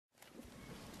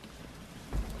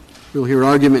We'll hear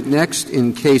argument next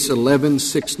in Case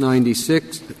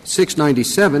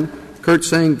 11-697,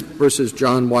 Kurtzang versus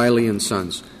John Wiley and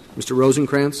Sons. Mr.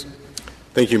 Rosenkranz.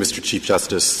 Thank you, Mr. Chief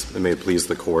Justice, and may it please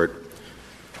the Court.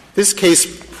 This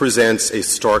case presents a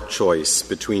stark choice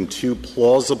between two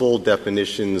plausible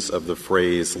definitions of the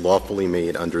phrase lawfully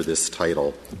made under this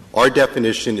title. Our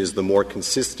definition is the more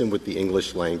consistent with the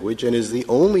English language and is the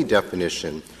only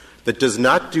definition that does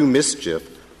not do mischief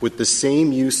with the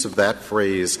same use of that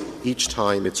phrase each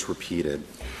time it's repeated.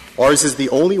 Ours is the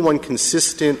only one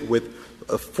consistent with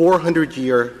a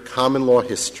 400-year common law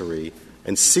history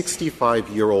and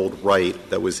 65-year-old right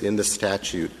that was in the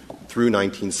statute through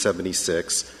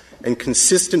 1976, and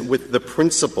consistent with the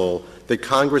principle that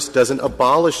Congress doesn't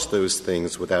abolish those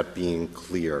things without being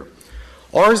clear.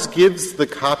 Ours gives the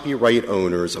copyright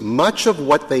owners much of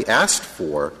what they asked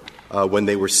for when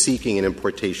they were seeking an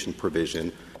importation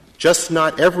provision, just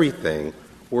not everything,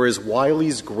 whereas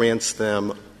Wiley's grants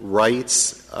them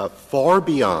rights far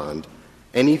beyond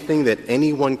anything that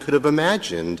anyone could have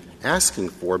imagined asking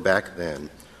for back then.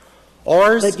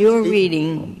 But your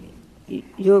reading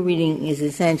is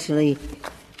essentially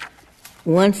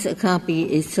once a copy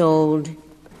is sold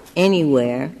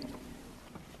anywhere,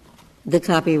 the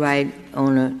copyright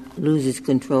owner loses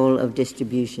control of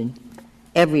distribution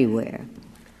everywhere.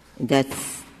 That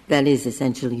is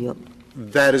essentially your.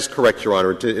 That is correct, Your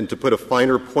Honor. And to put a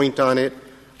finer point on it,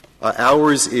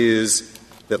 ours is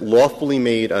that lawfully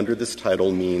made under this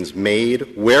title means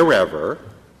made wherever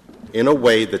in a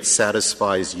way that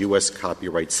satisfies U.S.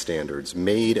 copyright standards,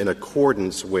 made in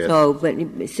accordance with.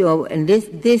 And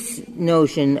this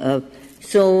notion of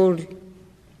sold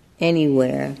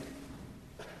anywhere,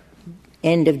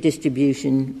 end of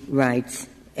distribution rights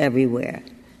everywhere,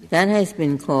 that has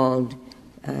been called,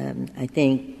 I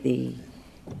think, the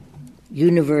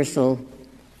universal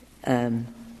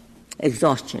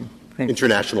exhaustion principle.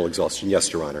 International exhaustion,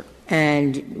 yes, Your Honor.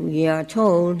 And we are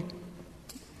told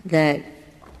that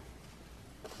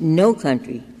no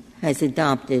country has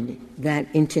adopted that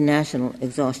international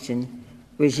exhaustion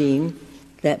regime,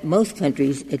 that most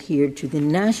countries adhere to the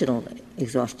national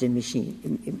exhaustion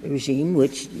regime,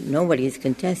 which nobody is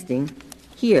contesting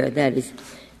here. That is,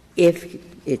 if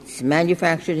it's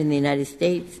manufactured in the United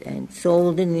States and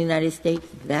sold in the United States,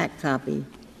 that copy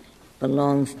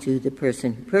belongs to the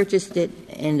person who purchased it,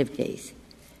 end of case.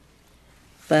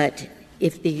 But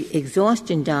if the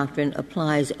exhaustion doctrine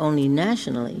applies only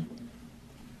nationally,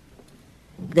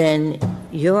 then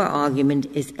your argument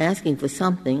is asking for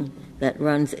something that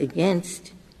runs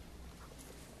against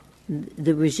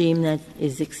the regime that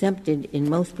is accepted in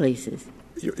most places.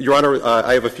 Your Honor,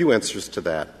 I have a few answers to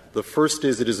that. The first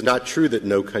is it is not true that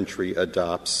no country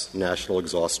adopts national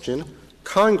exhaustion.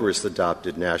 Congress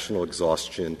adopted national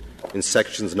exhaustion in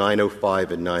Sections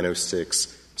 905 and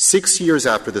 906, 6 years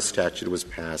after the statute was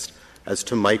passed, as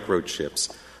to microchips.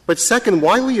 But second,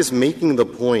 Wiley is making the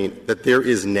point that there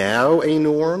is now a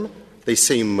norm. They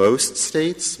say most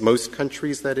states, most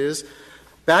countries, that is.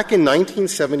 Back in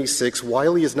 1976,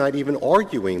 Wiley is not even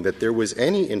arguing that there was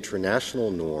any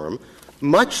international norm,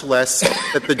 much less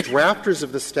that the drafters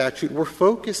of the statute were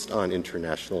focused on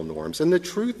international norms. And the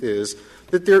truth is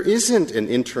that there isn't an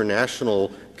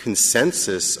international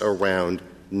consensus around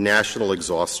national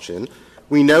exhaustion.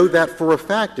 We know that for a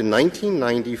fact. In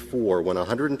 1994, when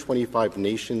 125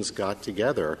 nations got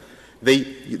together,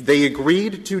 they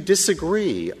agreed to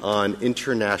disagree on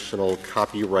international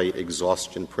copyright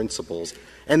exhaustion principles,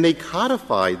 and they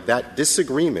codified that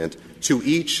disagreement to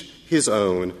each his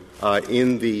own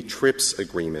in the TRIPS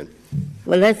agreement.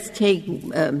 Well, let's take,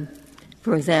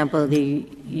 for example, the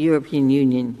European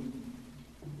Union,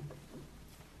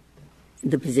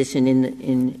 the position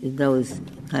in those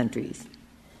countries.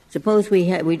 Suppose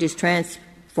we just transferred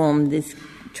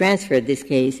this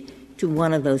case to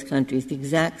one of those countries, the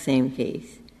exact same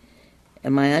case.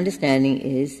 And my understanding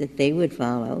is that they would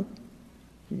follow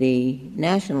the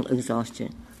national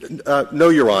exhaustion. No,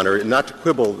 Your Honor, not to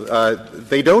quibble.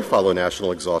 They don't follow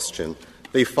national exhaustion.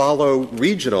 They follow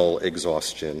regional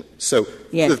exhaustion. So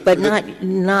yes, but not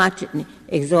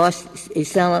exhaust.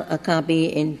 Sell a copy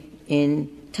in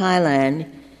Thailand,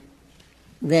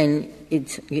 then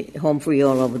it's home free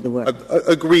all over the world.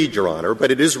 Agreed, Your Honor,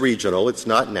 but it is regional. It's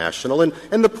not national.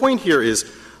 And the point here is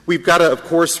we've got to, of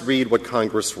course, read what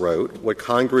Congress wrote. What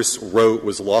Congress wrote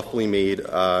was lawfully made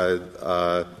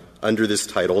under this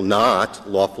title, not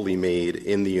lawfully made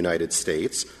in the United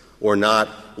States, or not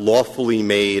lawfully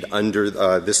made under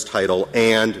this title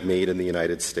and made in the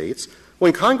United States.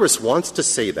 When Congress wants to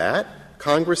say that,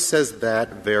 Congress says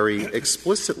that very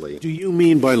explicitly. Do you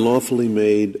mean by lawfully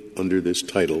made under this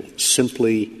title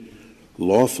simply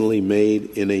lawfully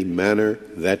made in a manner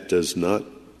that does not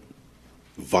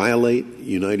violate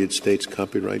United States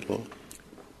copyright law?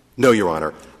 No, Your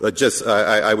Honor.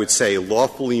 I would say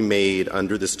lawfully made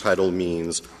under this title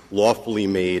means lawfully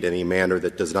made in a manner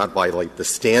that does not violate the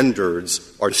standards.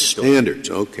 Standards,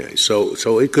 okay.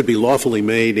 So it could be lawfully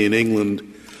made in England,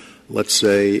 let's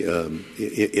say,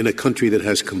 in a country that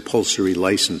has compulsory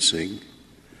licensing.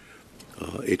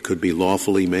 It could be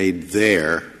lawfully made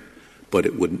there, but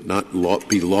it would not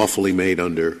be lawfully made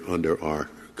under our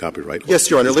copyright law. Yes,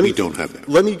 Your Honor. We don't have that.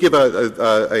 Let me give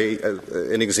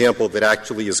an example that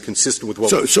actually is consistent with what.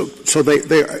 So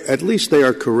they at least they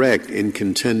are correct in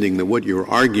contending that what you're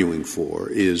arguing for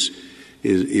is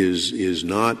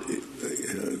not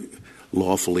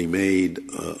lawfully made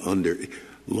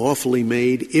lawfully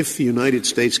made if the United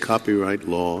States copyright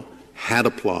law had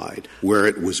applied where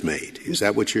it was made. Is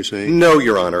that what you're saying? No,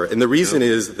 Your Honor. And the reason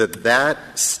is that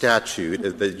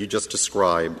statute that you just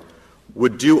described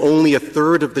would do only a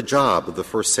third of the job of the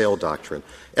first sale doctrine.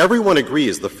 Everyone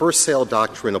agrees the first sale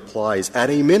doctrine applies at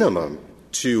a minimum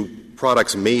to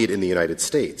products made in the United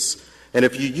States. And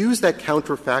if you use that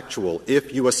counterfactual,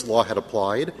 if U.S. law had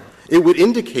applied, it would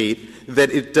indicate that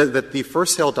that the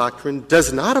first sale doctrine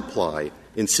does not apply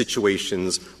in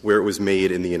situations where it was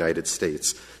made in the United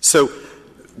States. So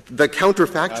the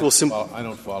counterfactual I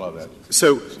don't follow that.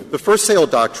 So the first sale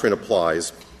doctrine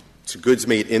applies to goods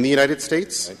made in the United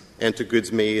States, right, and to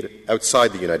goods made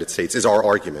outside the United States, is our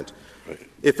argument. Right.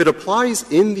 If it applies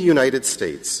in the United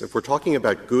States, if we're talking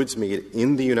about goods made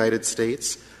in the United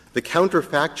States, the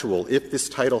counterfactual, if this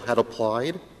title had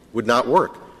applied, would not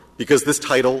work, because this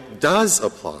title does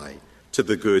apply to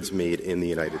the goods made in the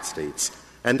United States.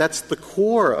 And that's the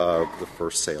core of the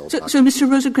first sale doctrine. So Mr.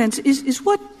 Rosencrantz,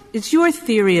 is your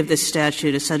theory of this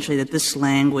statute essentially that this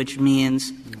language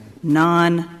means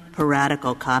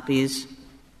non-piratical copies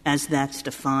as that's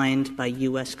defined by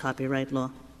U.S. copyright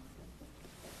law?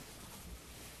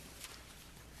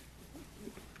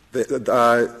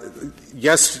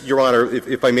 Yes, Your Honor,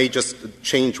 if I may just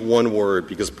change one word,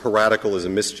 because piratical is a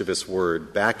mischievous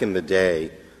word. Back in the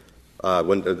day,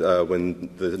 when the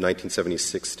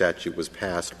 1976 statute was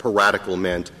passed, piratical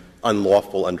meant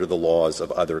unlawful under the laws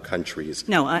of other countries.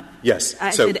 No, yes.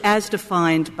 I said as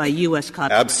defined by U.S.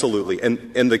 copyright. Absolutely,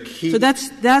 and the key. So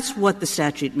that's what the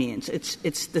statute means.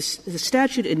 It's the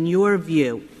statute, in your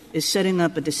view, is setting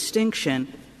up a distinction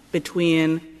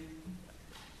between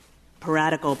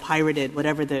piratical, pirated,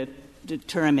 whatever the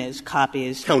term is,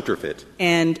 copies, counterfeit,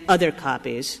 and other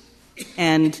copies,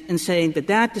 and saying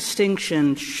that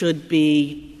distinction should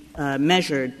be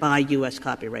measured by U.S.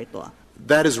 copyright law.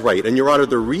 That is right. And, Your Honor,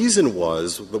 the reason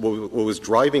was, what was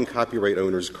driving copyright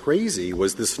owners crazy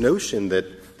was this notion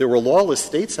that there were lawless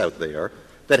states out there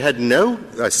that had no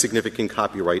significant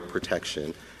copyright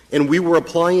protection, and we were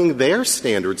applying their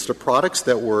standards to products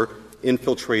that were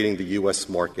infiltrating the U.S.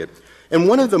 market. And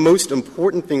one of the most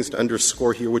important things to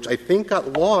underscore here, which I think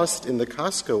got lost in the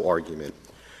Costco argument,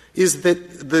 is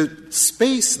that that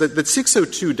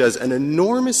 602 does an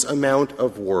enormous amount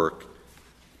of work,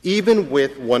 even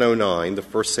with 109, the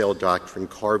first sale doctrine,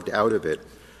 carved out of it.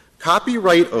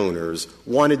 Copyright owners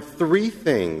wanted three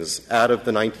things out of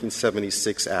the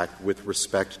 1976 Act with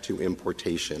respect to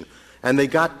importation, and they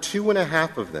got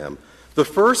 2.5 of them. The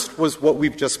first was what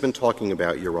we've just been talking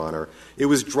about, Your Honor. It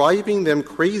was driving them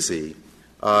crazy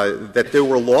that there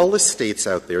were lawless states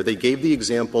out there. They gave the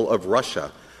example of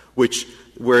Russia,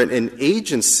 where an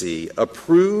agency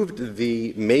approved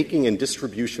the making and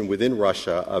distribution within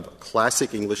Russia of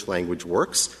classic English language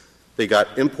works. They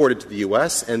got imported to the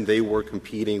U.S., and they were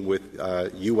competing with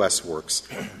U.S. works,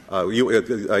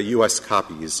 U.S.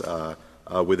 copies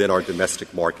within our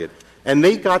domestic market. And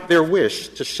they got their wish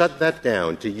to shut that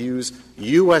down, to use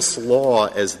U.S. law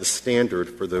as the standard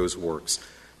for those works.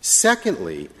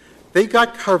 Secondly, they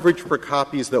got coverage for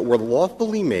copies that were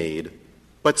lawfully made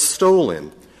but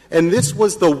stolen. And this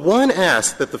was the one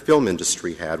ask that the film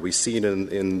industry had. We see it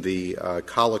in the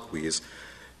colloquies.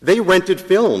 They rented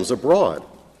films abroad.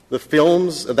 The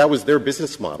films, that was their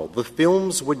business model. The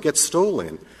films would get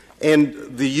stolen,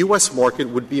 and the U.S. market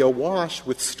would be awash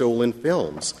with stolen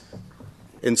films.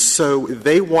 And so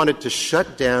they wanted to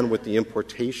shut down with the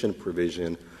importation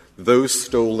provision those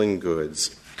stolen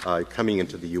goods coming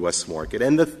into the U.S. market.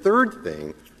 And the third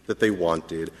thing that they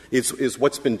wanted is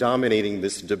what's been dominating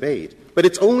this debate. But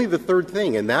it's only the third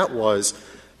thing, and that was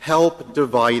help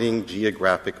dividing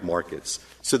geographic markets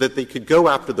so that they could go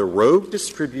after the rogue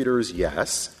distributors,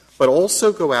 yes, but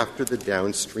also go after the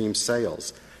downstream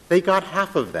sales. They got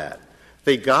half of that.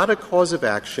 They got a cause of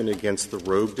action against the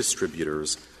rogue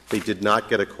distributors. They did not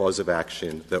get a cause of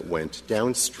action that went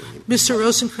downstream. Mr.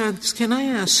 Rosenkranz, can I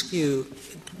ask you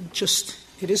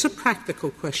it is a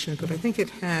practical question, but I think it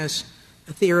has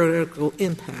a theoretical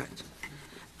impact.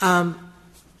 A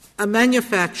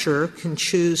manufacturer can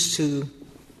choose to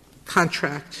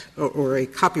contract, or a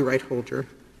copyright holder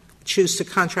choose to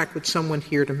contract with someone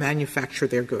here to manufacture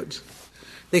their goods.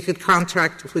 They could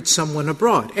contract with someone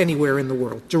abroad, anywhere in the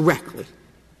world, directly.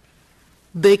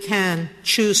 They can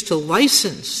choose to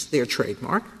license their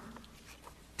trademark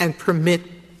and permit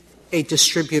a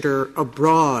distributor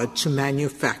abroad to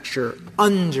manufacture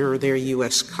under their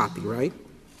U.S. copyright,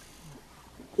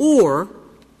 or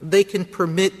they can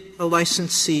permit a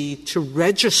licensee to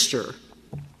register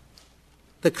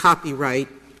the copyright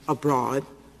abroad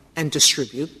and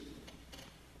distribute.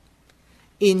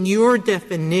 In your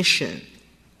definition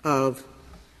of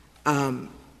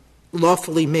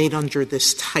lawfully made under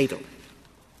this title,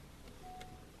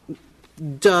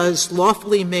 does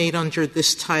lawfully made under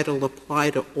this title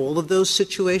apply to all of those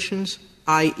situations,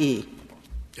 i.e.,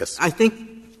 yes, I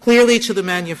think clearly to the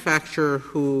manufacturer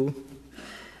who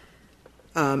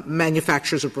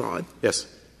manufactures abroad, yes,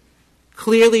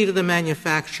 clearly to the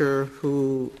manufacturer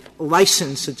who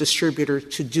licensed a distributor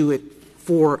to do it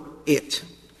for it,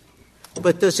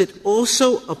 but does it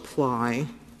also apply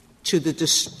to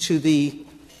the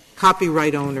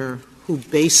copyright owner who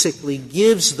basically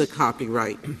gives the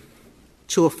copyright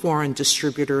to a foreign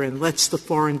distributor and lets the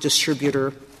foreign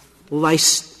distributor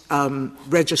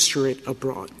register it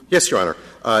abroad? Yes, Your Honor.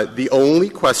 The only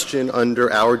question under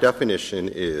our definition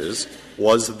is,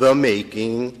 was the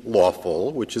making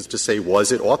lawful, which is to say,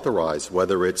 was it authorized,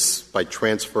 whether it's by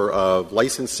transfer of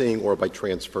licensing or by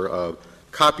transfer of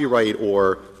copyright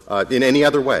or in any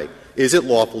other way? Is it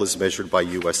lawful as measured by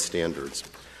U.S. standards?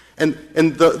 And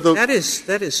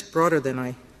that is broader than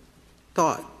I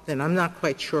thought. Then I'm not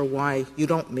quite sure why you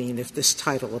don't mean if this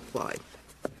title applied.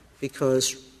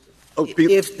 Because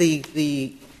if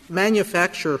the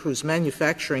manufacturer who's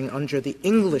manufacturing under the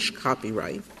English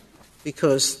copyright,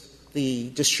 because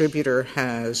the distributor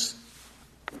has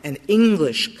an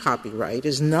English copyright,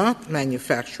 is not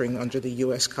manufacturing under the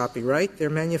U.S. copyright, they're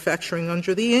manufacturing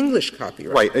under the English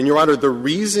copyright. Right. And, Your Honor, the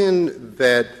reason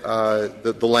that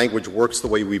the language works the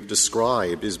way we've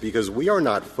described is because we are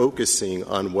not focusing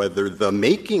on whether the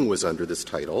making was under this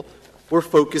title. We're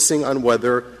focusing on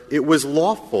whether it was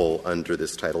lawful under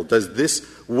this title.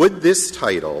 Would this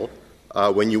title,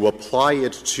 when you apply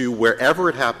it to wherever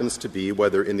it happens to be,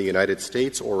 whether in the United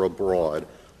States or abroad,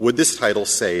 would this title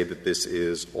say that this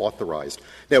is authorized?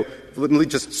 Now, let me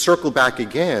just circle back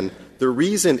again. The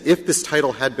reason, if this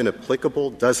title had been applicable,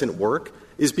 doesn't work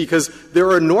is because there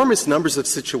are enormous numbers of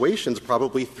situations,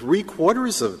 probably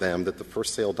 3/4 of them that the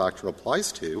first sale doctrine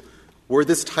applies to, where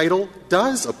this title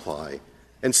does apply.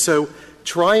 And so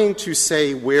trying to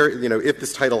say where, if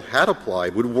this title had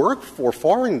applied would work for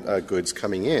foreign goods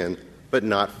coming in, but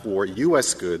not for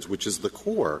U.S. goods, which is the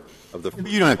core of the.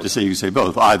 You don't have to say, you say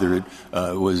both. Either it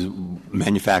was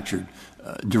manufactured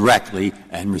directly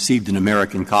and received an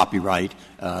American copyright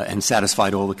and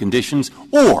satisfied all the conditions,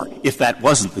 or if that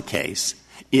wasn't the case,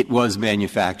 it was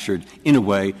manufactured in a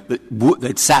way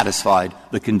that satisfied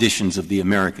the conditions of the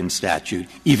American statute,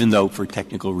 even though for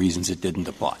technical reasons it didn't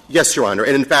apply. Yes, Your Honor.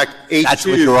 And in fact, that's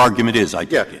what your argument is, I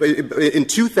take it. In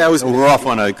 2000, we're off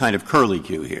on a kind of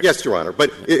curlicue here. Yes, Your Honor.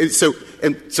 But so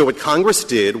what Congress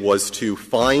did was to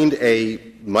find a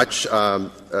much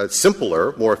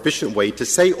simpler, more efficient way to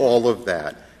say all of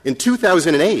that. In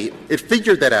 2008, it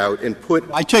figured that out and put.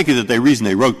 I take it that the reason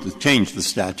they changed the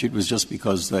statute was just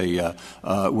because they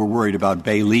were worried about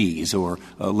bailees or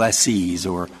lessees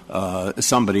or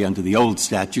somebody under the old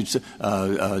statutes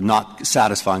not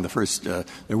satisfying the first.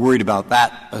 They're worried about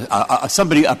that.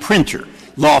 A printer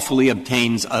lawfully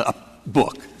obtains a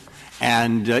book,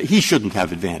 and he shouldn't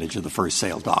have advantage of the first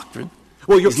sale doctrine.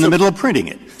 Well, he's in the middle of printing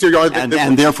it. So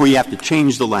and therefore you have to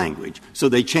change the language. So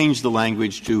they changed the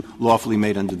language to lawfully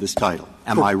made under this title.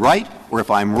 Am I right? Or if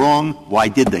I'm wrong, why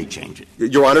did they change it?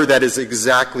 Your Honor, that is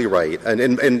exactly right.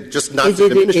 And just not to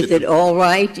diminish it. Is it all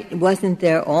right? Wasn't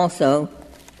there also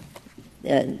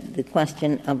the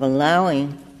question of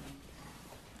allowing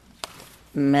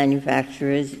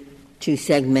manufacturers to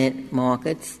segment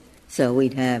markets? So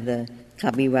we'd have the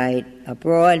copyright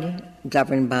abroad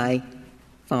governed by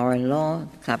foreign law,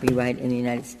 copyright in the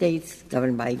United States,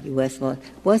 governed by U.S. law.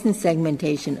 Wasn't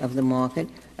segmentation of the market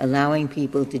allowing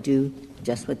people to do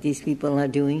just what these people are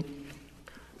doing?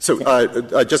 So,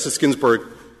 Justice Ginsburg,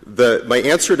 my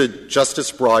answer to Justice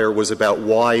Breyer was about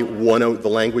why the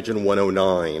language in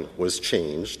 109 was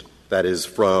changed, that is,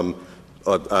 from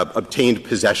obtained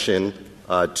possession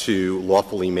to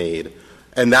lawfully made.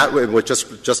 And that, what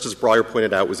Justice Breyer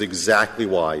pointed out, was exactly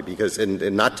why, because,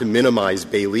 and not to minimize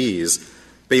Bailey's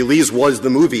was the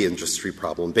movie industry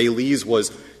problem. Bailey's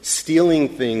was stealing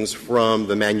things from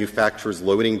the manufacturer's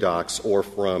loading docks or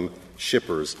from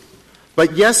shippers.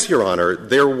 But yes, Your Honor,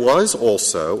 there was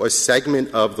also a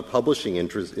segment of the publishing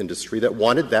industry that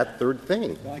wanted that third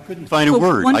thing. Well, I couldn't find a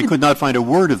word. I could not find a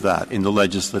word of that in the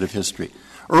legislative history.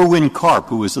 Irwin Karp,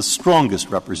 who was the strongest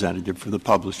representative for the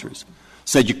publishers,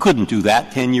 said you couldn't do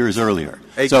that 10 years earlier.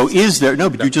 So is there — no,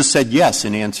 but you just said yes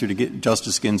in answer to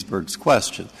Justice Ginsburg's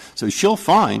question. So she'll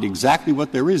find exactly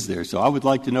what there is there. So I would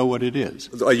like to know what it is.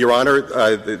 Your Honor,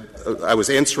 I was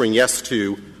answering yes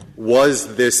to,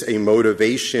 was this a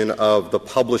motivation of the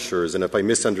publishers? And if I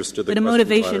misunderstood the question — But a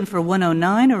motivation for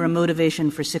 109 or a motivation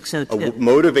for 602? A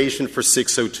motivation for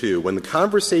 602. When the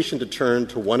conversation turned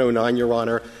to 109, Your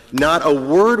Honor, not a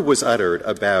word was uttered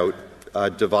about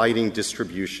dividing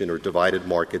distribution or divided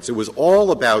markets. It was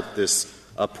all about this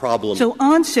problem. So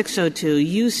on 602,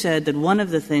 you said that one of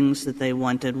the things that they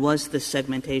wanted was the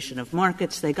segmentation of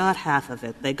markets. They got half of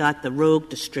it. They got the rogue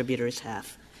distributors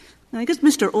half. Now, I guess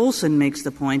Mr. Olson makes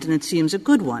the point, and it seems a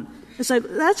good one. It's like,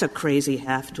 that's a crazy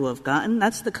half to have gotten.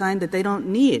 That's the kind that they don't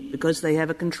need because they have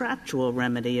a contractual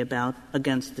remedy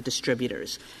against the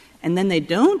distributors. And then they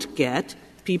don't get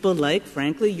people like,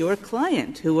 frankly, your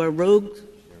client, who are rogue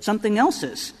something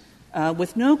else's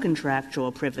with no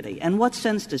contractual privity. And what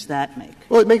sense does that make?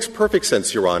 Well, it makes perfect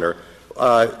sense, Your Honor.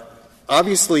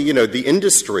 Obviously, the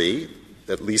industry,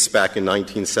 at least back in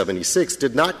 1976,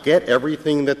 did not get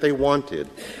everything that they wanted.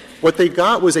 What they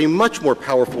got was a much more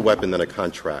powerful weapon than a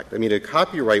contract. I mean, a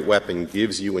copyright weapon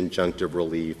gives you injunctive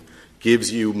relief,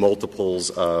 gives you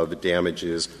multiples of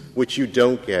damages, which you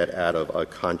don't get out of a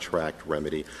contract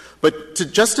remedy. But to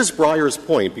Justice Breyer's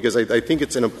point, because I think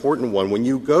it's an important one, when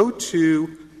you go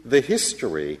to the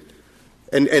history,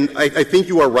 and I think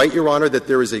you are right, Your Honor, that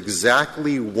there is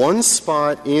exactly one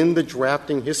spot in the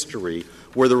drafting history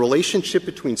where the relationship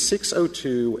between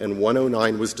 602 and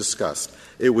 109 was discussed.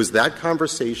 It was that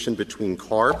conversation between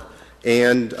Karp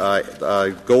and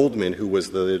Goldman, who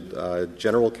was the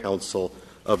general counsel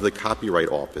of the Copyright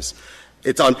Office.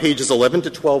 It's on pages 11 to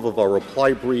 12 of our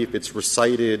reply brief. It's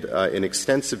recited in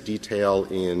extensive detail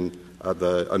in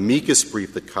the amicus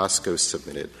brief that Costco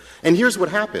submitted. And here's what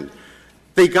happened.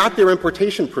 They got their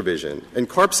importation provision, and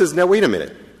Karp says, now, wait a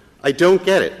minute. I don't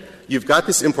get it. You've got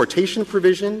this importation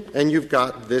provision, and you've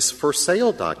got this for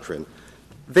sale doctrine.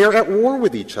 They're at war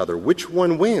with each other. Which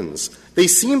one wins? They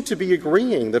seem to be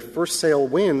agreeing that first sale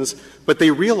wins, but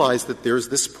they realize that there's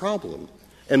this problem.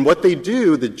 And what they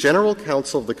do, the general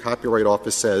counsel of the Copyright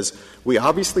Office says, we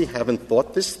obviously haven't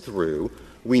thought this through.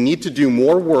 We need to do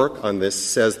more work on this,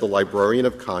 says the Librarian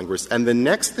of Congress. And the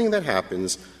next thing that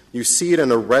happens, you see it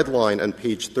in a red line on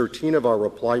page 13 of our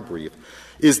reply brief,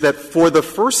 is that for the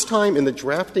first time in the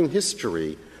drafting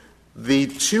history, the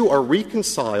two are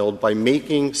reconciled by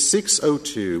making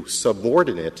 602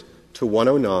 subordinate to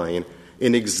 109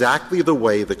 in exactly the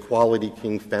way the Quality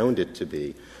King found it to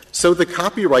be. So the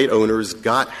copyright owners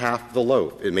got half the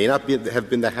loaf. It may not have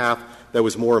been the half that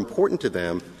was more important to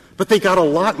them, but they got a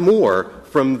lot more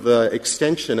from the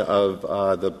extension of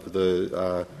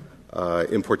the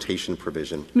importation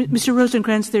provision. Mr.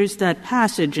 Rosenkranz, there's that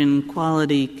passage in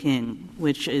Quality King,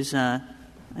 which is, I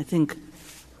think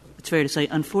it's fair to say,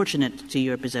 unfortunate to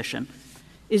your position.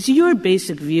 Is your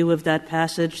basic view of that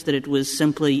passage that it was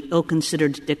simply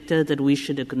ill-considered dicta that we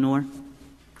should ignore?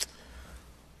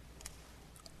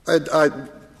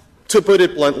 To put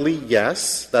it bluntly,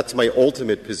 yes. That's my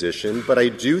ultimate position. But I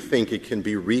do think it can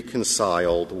be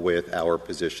reconciled with our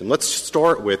position. Let's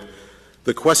start with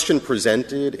the question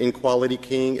presented in Quality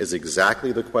King is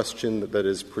exactly the question that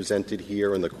is presented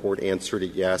here, and the Court answered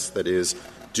it yes. That is,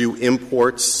 do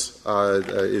imports,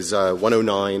 is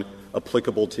 109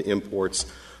 applicable to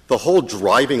imports? The whole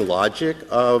driving logic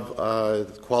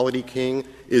of Quality King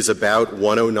is about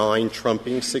 109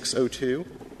 trumping 602.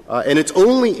 And it's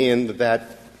only in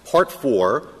that Part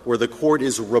 4, where the Court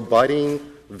is rebutting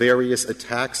various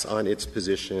attacks on its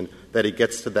position, that it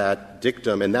gets to that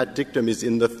dictum. And that dictum is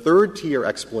in the third-tier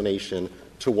explanation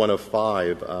to one of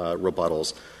 5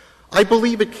 rebuttals. I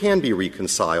believe it can be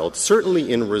reconciled,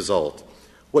 certainly in result.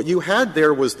 What you had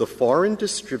there was the foreign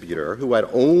distributor who had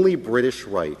only British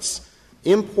rights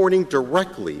importing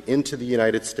directly into the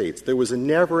United States. There was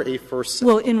never a first sale.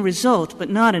 Well, in result,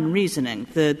 but not in reasoning.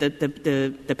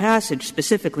 The passage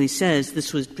specifically says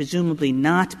this was presumably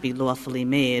not be lawfully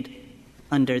made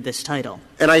under this title.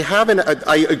 And I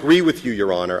agree with you,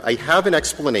 Your Honor. I have an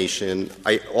explanation.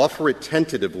 I offer it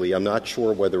tentatively. I'm not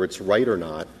sure whether it's right or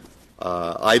not,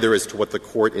 either as to what the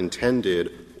Court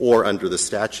intended or under the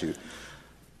statute.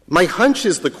 My hunch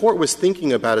is the Court was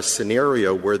thinking about a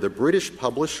scenario where the British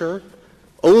publisher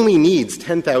only needs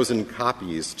 10,000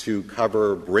 copies to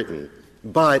cover Britain,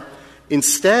 but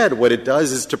instead what it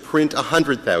does is to print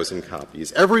 100,000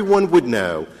 copies. Everyone would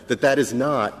know that that is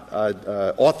not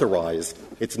authorized.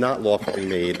 It's not lawfully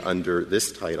made under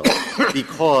this title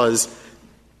because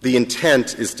the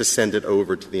intent is to send it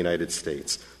over to the United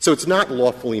States. So it's not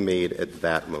lawfully made at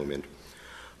that moment.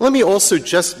 Let me also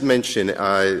just mention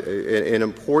an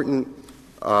important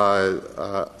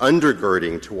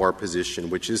undergirding to our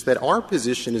position, which is that our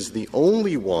position is the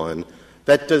only one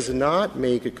that does not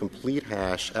make a complete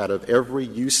hash out of every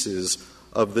use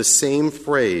of the same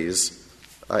phrase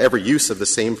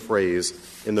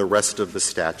in the rest of the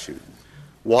statute.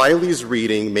 Wiley's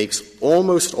reading makes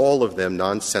almost all of them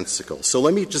nonsensical. So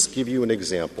let me just give you an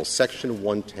example. Section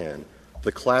 110,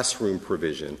 the classroom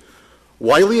provision.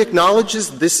 Wiley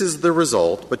acknowledges this is the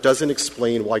result, but doesn't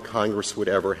explain why Congress would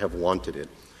ever have wanted it.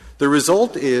 The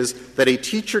result is that a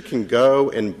teacher can go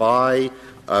and buy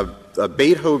a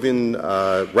Beethoven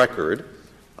record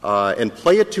and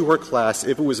play it to her class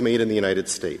if it was made in the United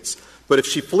States. But if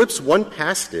she flips one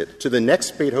past it to the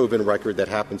next Beethoven record that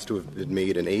happens to have been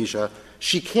made in Asia,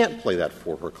 she can't play that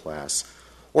for her class.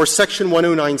 Or Section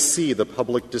 109C, the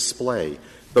public display.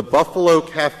 The Buffalo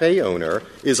Cafe owner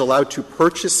is allowed to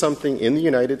purchase something in the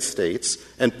United States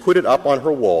and put it up on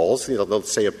her walls,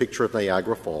 let's say a picture of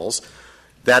Niagara Falls.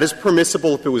 That is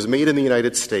permissible if it was made in the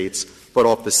United States, but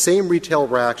off the same retail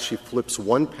rack she flips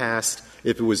one past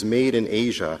if it was made in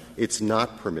Asia, it's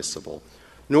not permissible.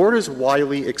 Nor does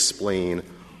Wiley explain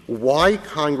why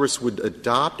Congress would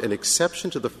adopt an exception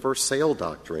to the first sale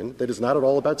doctrine that is not at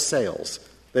all about sales,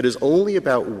 that is only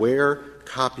about where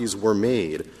copies were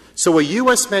made. So a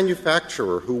U.S.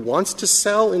 manufacturer who wants to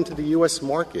sell into the U.S.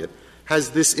 market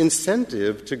has this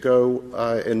incentive to go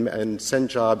and send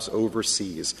jobs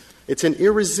overseas. It's an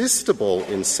irresistible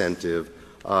incentive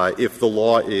if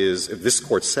this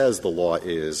Court says the law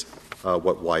is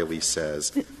what Wiley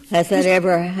says. Has that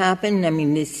ever happened? I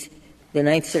mean, the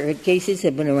Ninth Circuit cases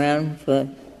have been around for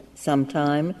some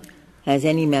time. Has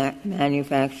any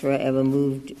manufacturer ever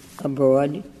moved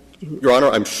abroad? Your Honor,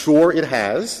 I'm sure it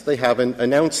has. They haven't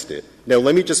announced it. Now,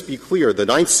 let me just be clear. The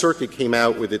Ninth Circuit came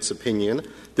out with its opinion.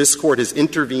 This Court has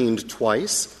intervened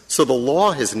twice, so the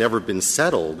law has never been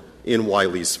settled in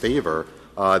Wiley's favor.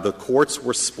 The courts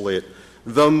were split.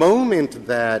 The moment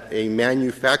that a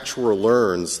manufacturer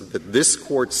learns that this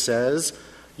Court says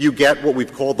you get what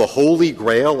we've called the holy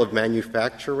grail of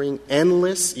manufacturing,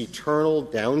 endless, eternal,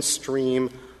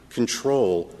 downstream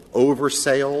control over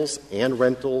sales and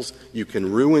rentals. You can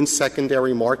ruin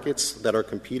secondary markets that are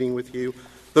competing with you.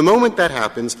 The moment that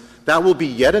happens, that will be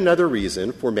yet another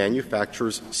reason for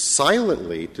manufacturers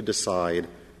silently to decide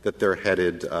that they're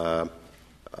headed that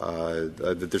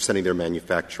they're sending their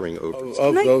manufacturing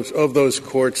overseas. Of those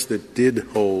courts that did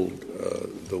hold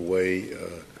the way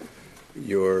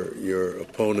your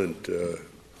opponent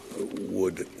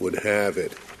would have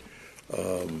it,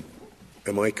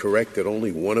 am I correct that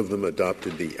only one of them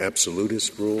adopted the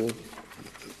absolutist rule?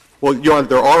 Well, Your Honor,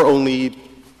 there are only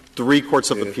 3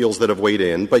 courts of appeals that have weighed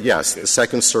in, but yes, the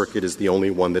Second Circuit is the only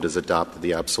one that has adopted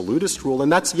the absolutist rule,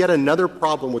 and that's yet another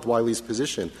problem with Wiley's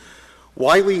position.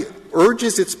 Wiley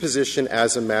urges its position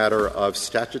as a matter of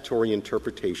statutory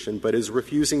interpretation, but is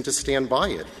refusing to stand by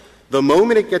it. The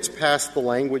moment it gets past the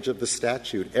language of the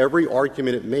statute, every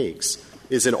argument it makes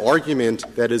is an argument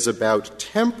that is about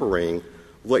tempering,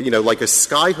 like a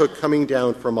skyhook coming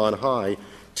down from on high,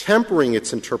 tempering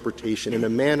its interpretation in a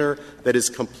manner that is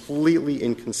completely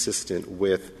inconsistent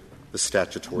with the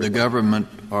statutory. The government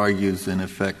argues, in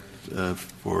effect,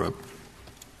 for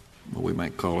what we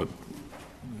might call it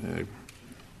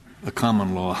a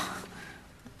common law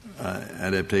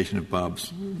adaptation of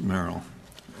Bobbs-Merrill.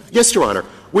 Yes, Your Honor,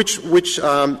 which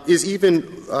is even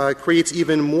creates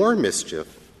even more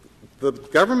mischief. The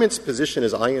government's position,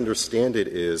 as I understand it,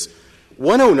 is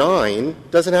 109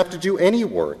 doesn't have to do any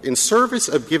work. In service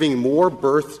of giving more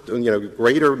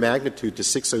greater magnitude to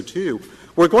 602,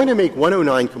 we're going to make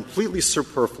 109 completely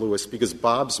superfluous because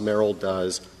Bobbs-Merrill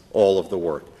does all of the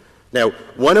work. Now,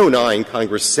 109,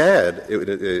 Congress said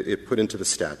it put into the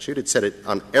statute. It said it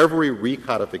on every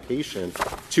recodification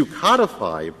to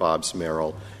codify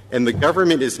Bobbs-Merrill, and the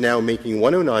government is now making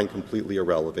 109 completely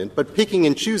irrelevant, but picking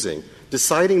and choosing,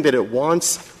 deciding that it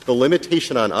wants the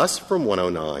limitation on us from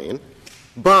 109,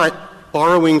 but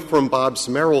borrowing from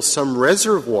Bobbs-Merrill some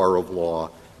reservoir of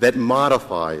law that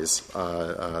modifies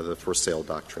the for sale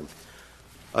doctrine.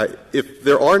 If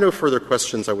there are no further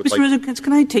questions, I would Mr. like Rosenkranz,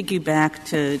 can I take you back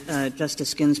to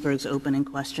Justice Ginsburg's opening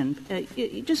question?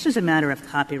 Just as a matter of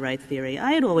copyright theory,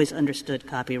 I had always understood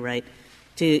copyright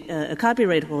to a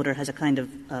copyright holder has a kind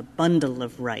of bundle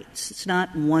of rights. It's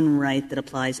not one right that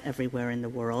applies everywhere in the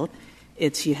world.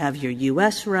 It's you have your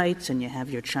U.S. rights and you have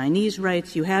your Chinese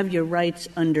rights. You have your rights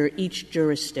under each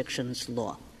jurisdiction's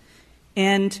law.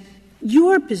 And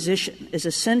your position is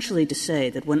essentially to say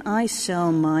that when I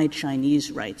sell my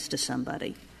Chinese rights to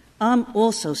somebody, I'm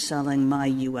also selling my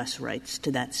U.S. rights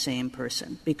to that same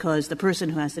person, because the person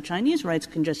who has the Chinese rights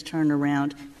can just turn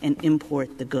around and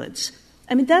import the goods.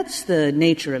 I mean, that's the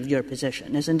nature of your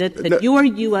position, isn't it? That your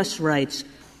U.S. rights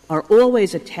are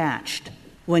always attached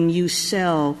when you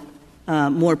sell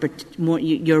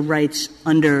your rights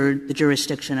under the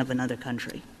jurisdiction of another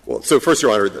country. Well, so first,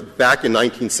 Your Honor, back in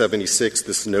 1976,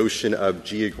 this notion of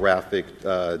geographic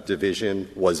division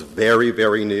was very,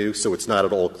 very new, so it's not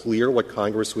at all clear what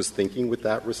Congress was thinking with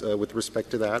that, with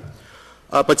respect to that.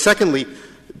 But secondly,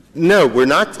 no, we're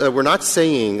not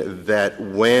saying that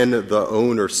when the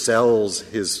owner sells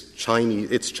its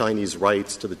Chinese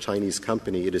rights to the Chinese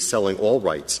company, it is selling all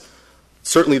rights.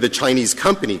 Certainly, the Chinese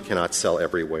company cannot sell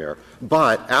everywhere,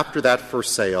 but after that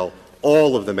first sale,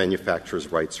 all of the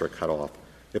manufacturer's rights are cut off.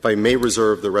 If I may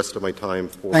reserve the rest of my time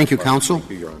for — Thank you, counsel.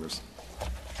 Thank you, Your Honors.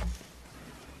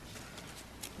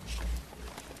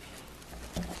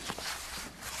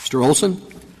 Mr. Olson.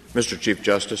 Mr. Chief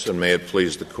Justice, and may it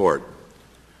please the Court.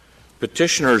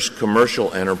 Petitioner's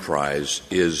commercial enterprise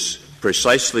is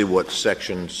precisely what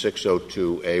Section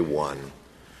 602A1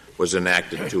 was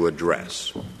enacted to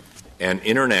address, an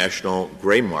international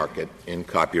gray market in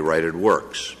copyrighted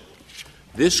works.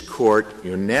 This Court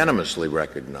unanimously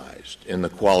recognized in the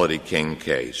Quality King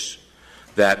case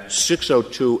that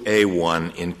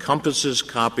 602A1 encompasses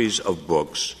copies of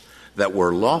books that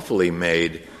were lawfully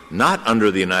made not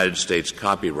under the United States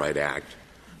Copyright Act,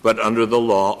 but under the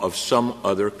law of some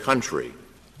other country.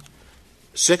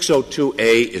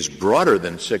 602A is broader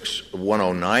than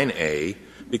 109A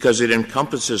because it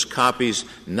encompasses copies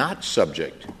not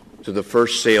subject to the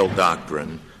first sale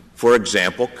doctrine, for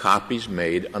example, copies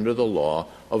made under the law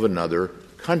of another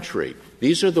country.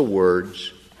 These are the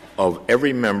words of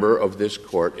every member of this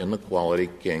Court in the Quality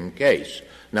King case.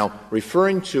 Now,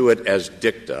 referring to it as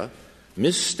dicta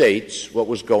misstates what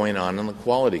was going on in the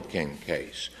Quality King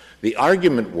case. The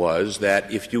argument was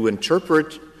that if you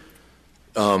interpret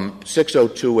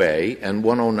 602A and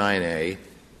 109A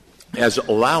as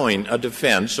allowing a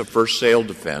defense, a first sale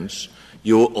defense,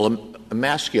 you'll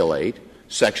emasculate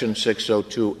Section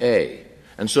 602A.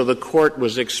 And so the Court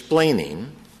was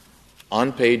explaining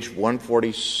on page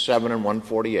 147 and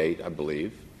 148, I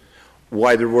believe,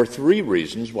 why there were three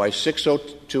reasons why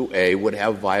 602A would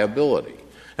have viability.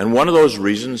 And one of those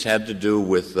reasons had to do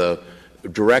with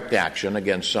direct action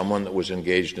against someone that was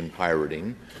engaged in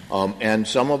pirating, and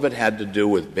some of it had to do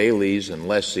with bailees and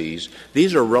lessees.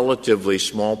 These are relatively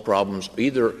small problems,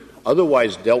 either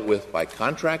otherwise dealt with by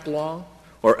contract law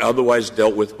or otherwise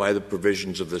dealt with by the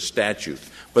provisions of the statute.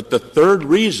 But the third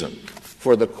reason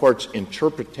for the Court's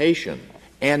interpretation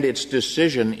and its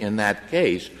decision in that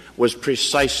case was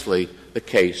precisely the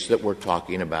case that we're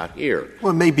talking about here.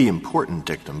 Well, it may be important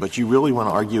dictum, but you really want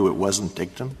to argue it wasn't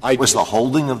dictum? Was the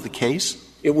holding of the case?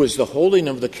 It was the holding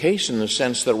of the case in the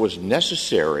sense that it was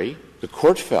necessary, the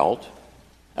Court felt,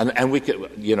 and we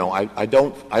could, I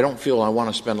don't feel I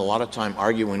want to spend a lot of time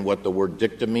arguing what the word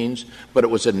dicta means, but it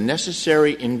was a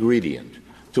necessary ingredient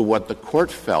to what the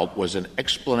Court felt was an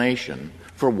explanation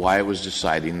for why it was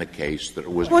deciding the case that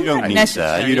it was. You don't need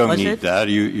that. You don't need that.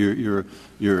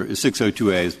 Your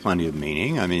 602A has plenty of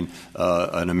meaning. I mean,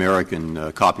 an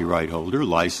American copyright holder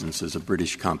licenses a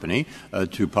British company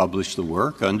to publish the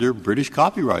work under British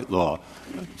copyright law.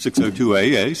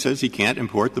 602A says he can't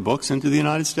import the books into the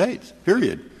United States,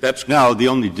 period.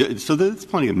 So there's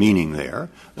plenty of meaning there.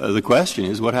 The question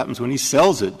is what happens when he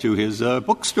sells it to his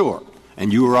bookstore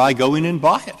and you or I go in and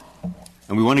buy it,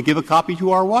 and we want to give a copy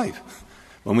to our wife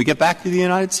when we get back to the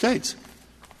United States.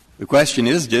 The question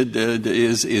is,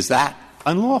 is that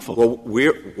unlawful?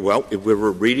 Well, if we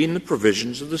were reading the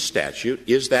provisions of the statute,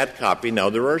 is that copy?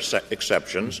 Now, there are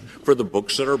exceptions for the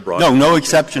books that are brought. No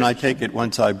exception. I take it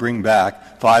once I bring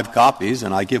back 5 copies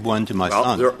and I give one to my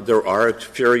son. There are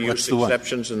fair use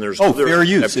exceptions, and there's other fair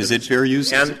use. Exceptions. Is it fair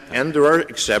use? And there are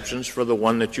exceptions for the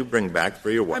one that you bring back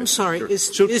for your wife. I'm sorry.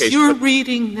 Is your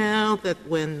reading now that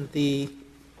when the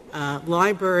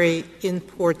library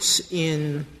imports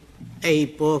in a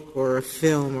book or a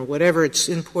film or whatever it's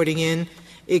importing in,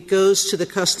 it goes to the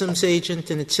customs agent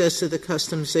and it says to the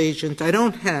customs agent, I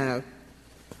don't have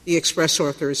the express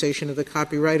authorization of the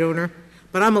copyright owner,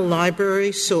 But I'm a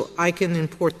library, so I can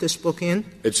import this book in?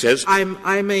 It says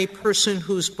I'm a person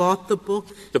who's bought the book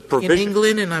in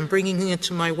England, and I'm bringing it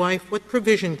to my wife. What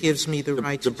provision gives me the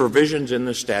right to the provisions in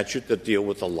the statute that deal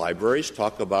with the libraries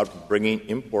talk about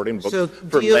importing books so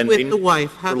for deal lending, with the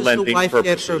wife. How does the wife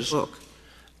purposes. get her book?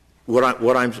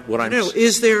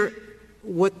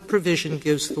 What provision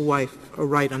gives the wife a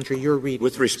right under your reading?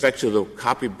 With respect to the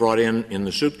copy brought in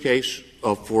the suitcase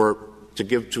to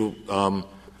give to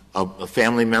a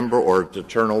family member or to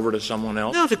turn over to someone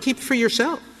else? No, to keep for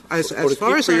yourself. As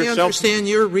far as I understand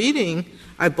your reading,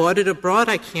 I bought it abroad,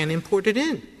 I can't import it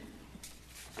in.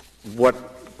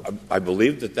 I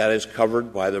believe that is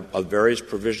covered by the various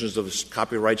provisions of the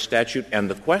copyright statute, and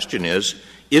the question is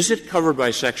it covered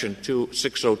by Section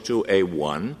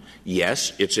 602A1?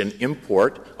 Yes, it's an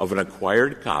import of an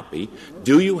acquired copy.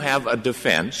 Do you have a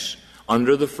defense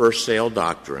under the first sale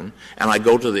doctrine? And I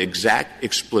go to the exact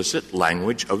explicit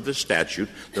language of the statute.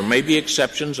 There may be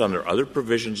exceptions under other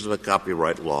provisions of the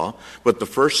copyright law, but the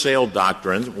first sale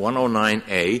doctrine,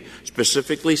 109A,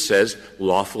 specifically says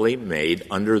lawfully made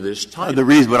under this title. The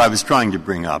reason what I was trying to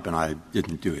bring up, and I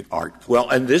didn't do it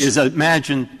artfully, is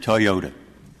imagine Toyota.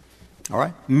 All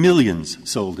right? Millions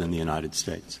sold in the United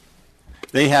States.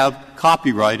 They have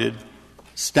copyrighted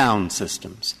sound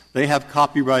systems. They have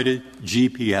copyrighted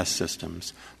GPS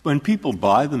systems. When people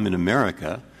buy them in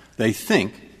America, they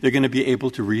think they're going to be able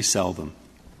to resell them.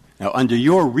 Now, under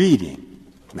your reading,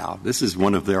 now, this is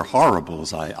one of their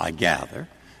horribles, I gather,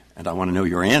 and I want to know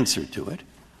your answer to it.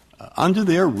 Under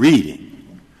their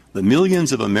reading, the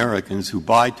millions of Americans who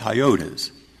buy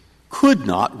Toyotas could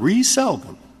not resell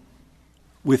them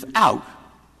without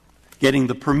getting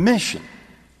the permission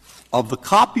of the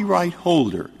copyright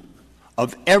holder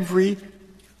of every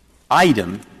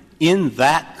item in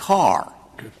that car,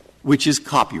 which is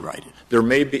copyrighted.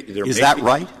 Is that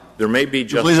right? There may be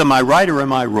just. Please, am I right or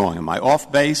am I wrong? Am I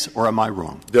off base or am I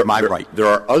wrong? Am I right? There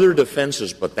are other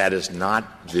defenses, but that is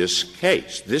not this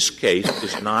case. This case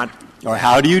is not. Or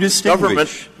how do you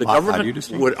distinguish? The government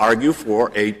would argue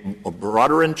for a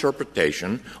broader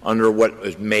interpretation under what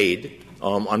is made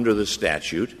under the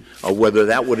statute, whether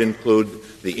that would include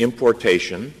the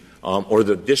importation or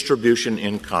the distribution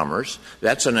in commerce.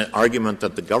 That's an argument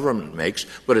that the government makes,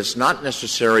 but it's not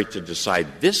necessary to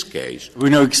decide this case.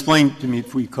 Explain to me,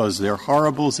 because they're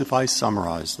horribles if I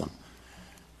summarize them.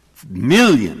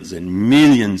 Millions and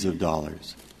millions of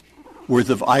dollars worth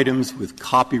of items with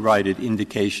copyrighted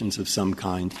indications of some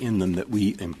kind in them that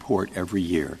we import every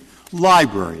year.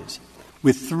 Libraries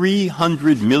with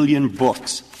 300 million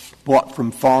books bought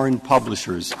from foreign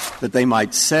publishers that they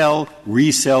might sell,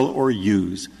 resell, or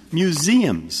use.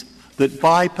 Museums that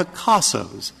buy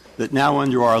Picassos that now,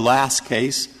 under our last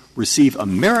case, receive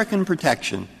American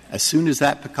protection as soon as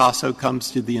that Picasso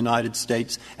comes to the United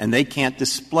States, and they can't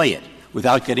display it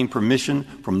without getting permission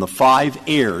from the 5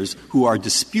 heirs who are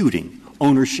disputing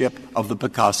ownership of the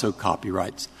Picasso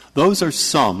copyrights. Those are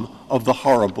some of the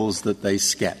horribles that they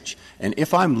sketch. And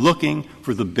if I'm looking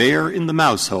for the bear in the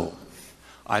mouse hole,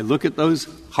 I look at those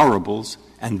horribles,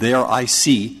 and there I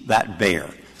see that bear.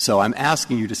 So I'm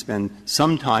asking you to spend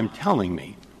some time telling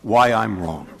me why I'm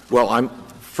wrong. Well,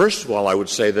 first of all, I would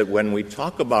say that when we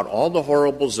talk about all the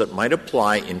horribles that might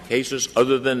apply in cases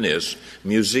other than this,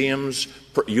 museums,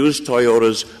 used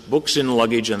Toyotas, books in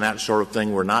luggage, and that sort of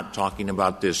thing, we're not talking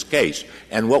about this case.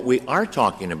 And what we are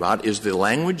talking about is the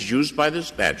language used by the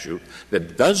statute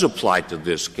that does apply to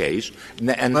this case.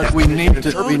 But we need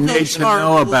to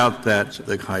know about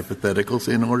the hypotheticals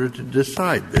in order to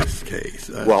decide this case.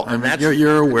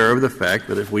 You're aware of the fact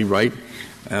that if we write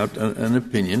out an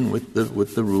opinion with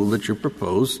the rule that you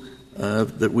propose,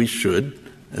 that we should,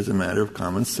 as a matter of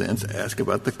common sense, ask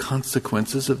about the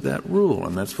consequences of that rule,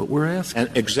 and that's what we're asking.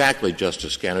 And exactly,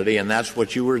 Justice Kennedy, and that's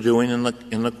what you were doing in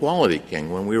the Quality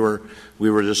King when we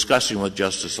were discussing with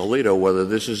Justice Alito whether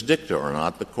this is dicta or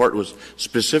not. The court was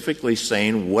specifically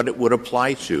saying what it would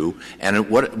apply to, and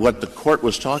what the court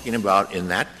was talking about in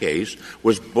that case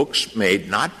was books made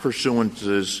not pursuant to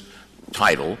this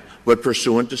title, but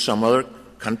pursuant to some other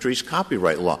country's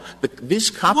copyright law.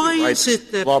 These copyright Why is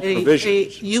it that law a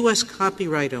provisions. U.S.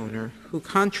 copyright owner who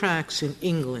contracts in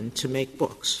England to make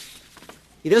books,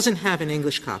 he doesn't have an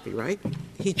English copyright,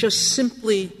 he just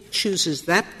simply chooses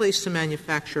that place to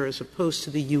manufacture as opposed to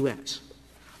the U.S.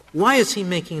 Why is he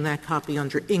making that copy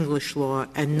under English law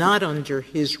and not under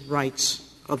his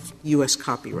rights of U.S.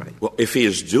 copyright? Well, if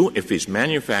he's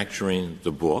manufacturing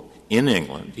the book in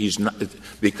England, he's not,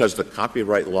 because the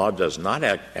copyright law does not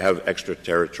have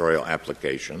extraterritorial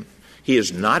application. He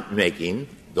is not making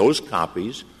those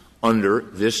copies under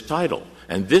this title,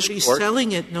 and this he's court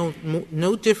selling it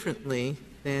no differently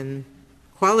than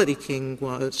Quality King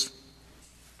was,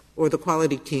 or the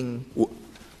Quality King.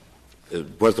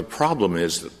 What the problem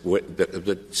is that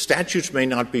the statutes may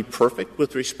not be perfect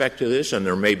with respect to this, and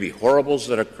there may be horribles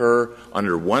that occur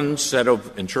under one set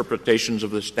of interpretations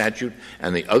of the statute,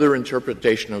 and the other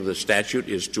interpretation of the statute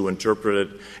is to interpret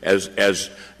it as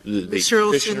the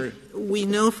Mr. petitioner. Olson, we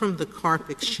know from the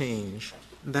CARP exchange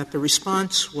that the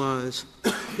response was,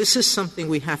 this is something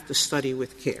we have to study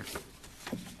with care.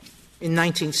 In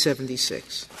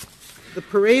 1976. The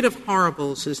parade of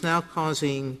horribles is now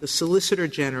causing the Solicitor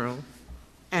General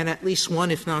and at least one,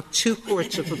 if not two,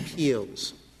 courts of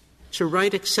appeals to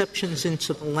write exceptions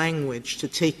into the language to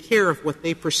take care of what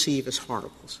they perceive as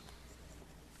horribles.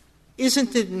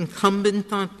 Isn't it incumbent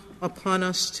upon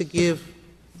us to give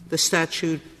the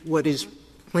statute what is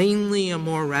plainly a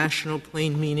more rational,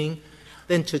 plain meaning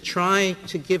than to try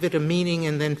to give it a meaning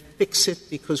and then fix it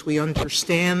because we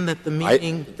understand that the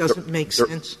meaning doesn't make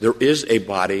sense? There is a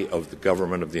body of the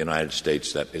government of the United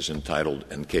States that is entitled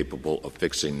and capable of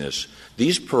fixing this.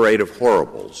 These parade of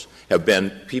horribles have been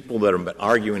people that have been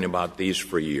arguing about these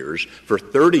for years. For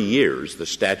 30 years, the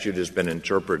statute has been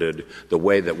interpreted the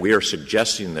way that we are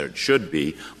suggesting that it should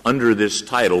be under this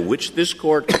title, which this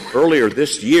Court earlier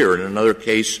this year in another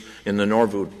case in the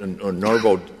Novo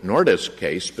Nordisk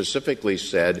case specifically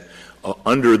said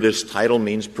under this title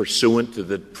means pursuant to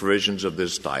the provisions of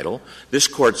this title. This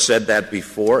Court said that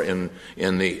before in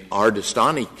the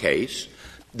Ardestani case.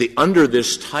 The under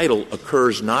this title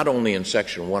occurs not only in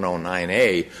Section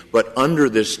 109A, but under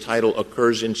this title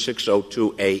occurs in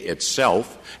 602A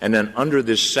itself, and then under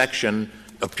this section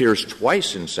appears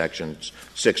twice in Section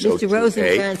 602A. Mr.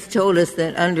 Rosencrantz told us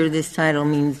that under this title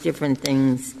means different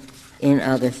things in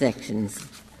other sections,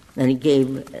 and he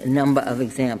gave a number of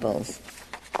examples.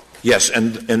 Yes,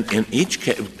 and in each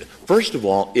case, first of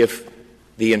all, if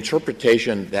the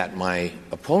interpretation that my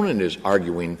opponent is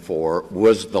arguing for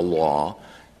was the law,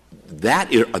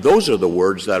 those are the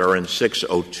words that are in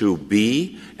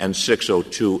 602B and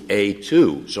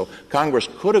 602A2. So Congress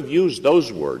could have used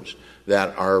those words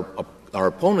that our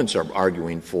opponents are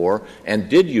arguing for and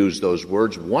did use those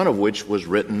words, one of which was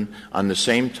written on the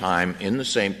same time,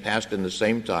 passed in the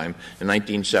same time in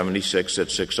 1976 at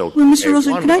 602A1. Well, Mr.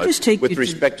 Rosen, can I just take with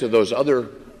respect to those other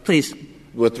 — Please.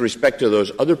 With respect to those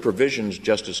other provisions,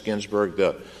 Justice Ginsburg,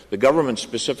 the government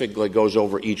specifically goes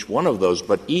over each one of those,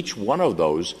 but each one of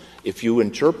those, if you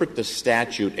interpret the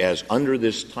statute as under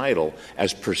this title,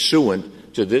 as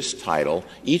pursuant to this title,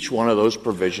 each one of those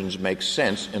provisions makes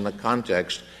sense in the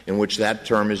context in which that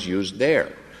term is used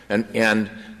there. And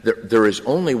there is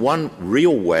only one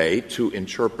real way to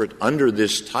interpret under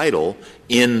this title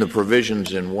in the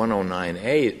provisions in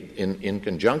 109A in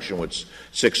conjunction with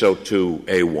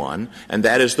 602A1, and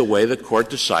that is the way the Court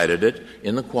decided it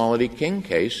in the Quality King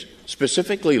case,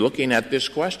 specifically looking at this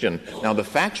question. Now, the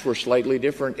facts were slightly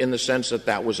different in the sense that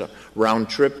that was a round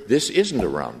trip. This isn't a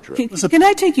round trip. Can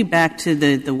I take you back to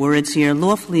the words here,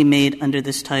 lawfully made under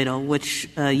this title, which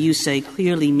you say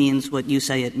clearly means what you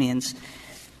say it means?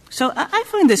 So I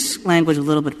find this language a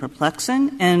little bit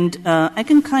perplexing, and I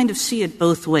can kind of see it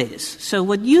both ways. So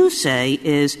what you say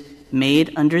is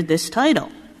made under this title.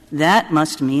 That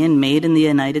must mean made in the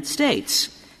United States.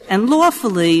 And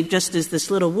lawfully just is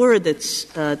this little word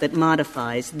that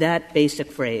modifies that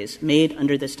basic phrase, made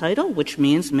under this title, which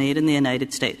means made in the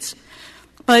United States.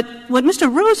 But what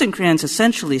Mr. Rosencrantz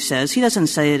essentially says, he doesn't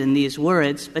say it in these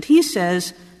words, but he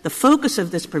says the focus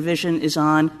of this provision is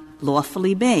on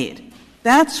lawfully made.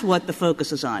 That's what the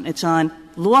focus is on. It's on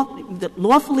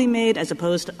lawfully made as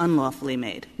opposed to unlawfully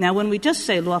made. Now, when we just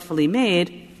say lawfully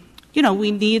made, we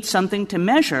need something to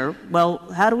measure. Well,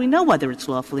 how do we know whether it's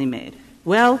lawfully made?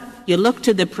 Well, you look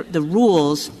to the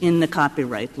rules in the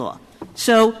copyright law.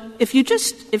 So if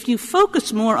you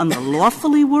focus more on the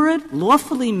lawfully word,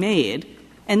 lawfully made,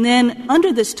 and then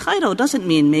under this title doesn't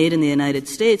mean made in the United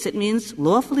States, it means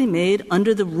lawfully made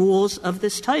under the rules of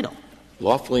this title.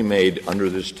 Lawfully made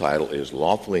under this title is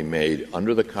lawfully made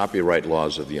under the copyright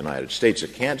laws of the United States.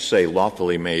 It can't say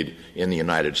lawfully made in the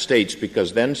United States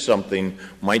because then something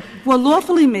might — Well,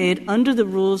 lawfully made under the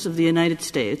rules of the United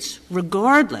States,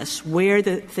 regardless where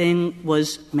the thing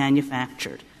was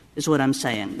manufactured, is what I'm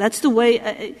saying. That's the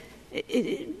way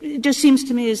it just seems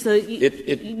to me as though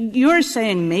you're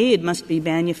saying made must be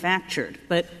manufactured,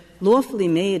 but lawfully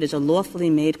made is a lawfully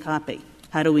made copy.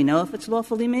 How do we know if it's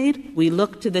lawfully made? We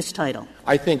look to this title.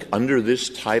 I think under this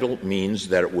title means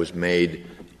that it was made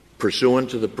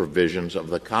pursuant to the provisions of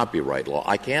the copyright law.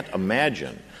 I can't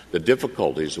imagine the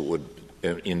difficulties that would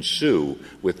ensue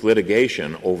with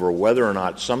litigation over whether or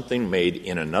not something made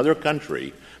in another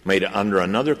country made under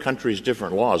another country's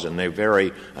different laws, and they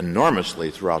vary enormously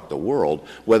throughout the world,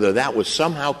 whether that was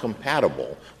somehow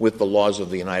compatible with the laws of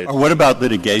the United States. Or what about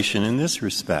litigation in this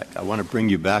respect? I want to bring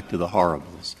you back to the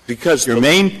horribles. Because your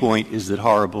main point is that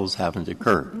horribles haven't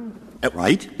occurred,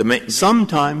 right?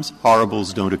 Sometimes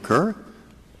horribles don't occur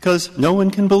because no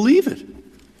one can believe it.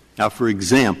 Now, for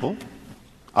example,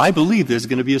 I believe there's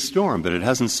going to be a storm, but it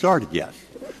hasn't started yet.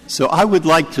 So I would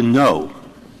like to know,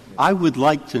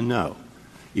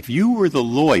 if you were the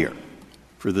lawyer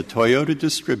for the Toyota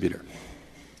distributor,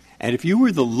 and if you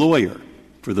were the lawyer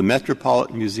for the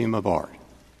Metropolitan Museum of Art,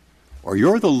 or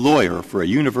you're the lawyer for a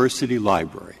university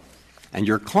library, and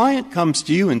your client comes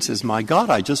to you and says, my God,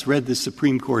 I just read this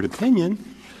Supreme Court opinion.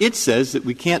 It says that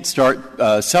we can't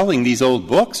start selling these old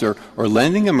books or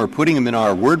lending them or putting them in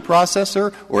our word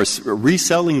processor or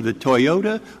reselling the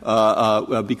Toyota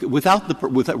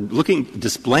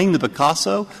displaying the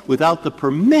Picasso without the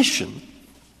permission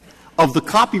of the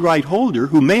copyright holder,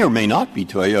 who may or may not be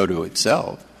Toyota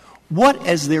itself. What,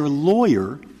 as their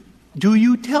lawyer, do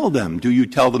you tell them? Do you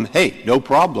tell them, hey, no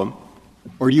problem?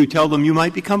 Or do you tell them you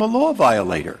might become a law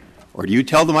violator? Or do you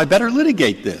tell them I better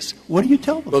litigate this? What do you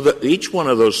tell them? Well, each one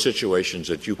of those situations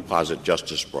that you posit,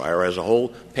 Justice Breyer, has a whole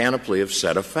panoply of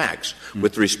set of facts.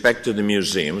 With respect to the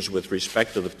museums, with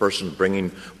respect to the person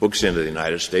bringing books into the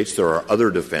United States, there are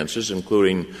other defenses,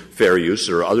 including fair use.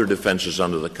 There are other defenses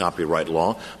under the copyright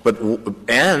law.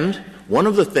 And one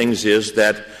of the things is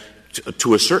that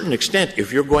to a certain extent,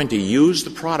 if you're going to use the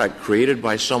product created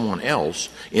by someone else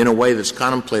in a way that's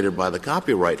contemplated by the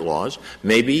copyright laws,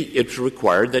 maybe it's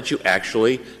required that you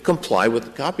actually comply with the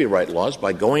copyright laws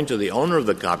by going to the owner of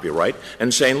the copyright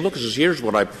and saying, look, here's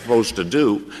what I propose to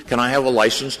do. Can I have a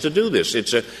license to do this?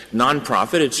 It's a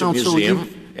nonprofit. It's a museum.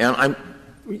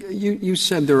 You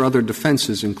said there are other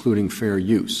defenses, including fair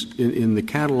use. In the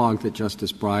catalog that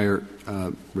Justice Breyer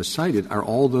recited, are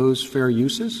all those fair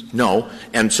uses? No,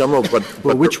 and some of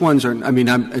but which ones are? I mean,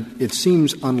 it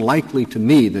seems unlikely to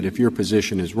me that if your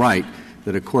position is right,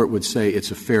 that a court would say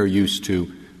it's a fair use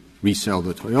to resell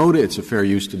the Toyota, it's a fair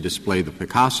use to display the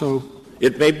Picasso.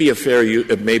 It may be a fair use.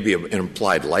 It may be an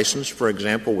implied license, for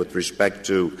example, with respect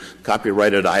to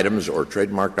copyrighted items or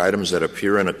trademarked items that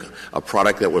appear in a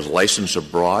product that was licensed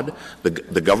abroad.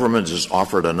 The government has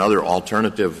offered another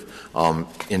alternative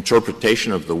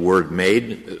interpretation of the word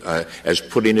 "made" as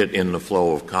putting it in the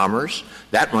flow of commerce.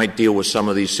 That might deal with some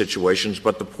of these situations.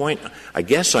 But the point I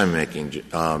guess I'm making,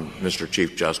 Mr.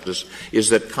 Chief Justice, is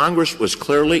that Congress was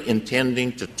clearly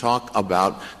intending to talk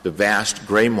about the vast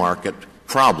gray market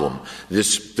problem.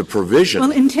 The provision.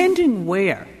 Well, intending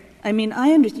where? I mean,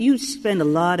 you spend a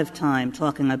lot of time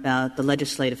talking about the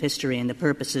legislative history and the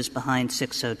purposes behind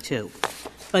 602.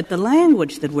 But the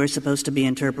language that we're supposed to be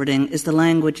interpreting is the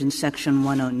language in Section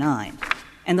 109.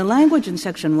 And the language in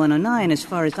Section 109, as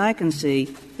far as I can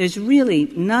see, there's really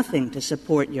nothing to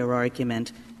support your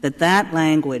argument that that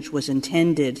language was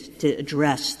intended to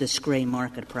address this gray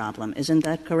market problem. Isn't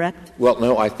that correct? Well,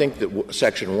 no, I think that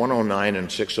Section 109 and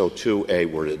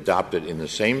 602A were adopted in the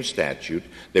same statute.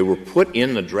 They were put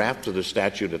in the draft of the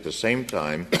statute at the same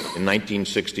time in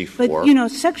 1964. But,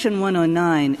 Section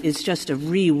 109 is just a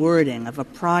rewording of a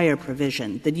prior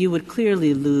provision that you would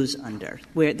clearly lose under,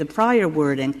 where the prior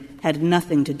wording had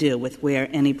nothing to do with where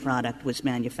any product was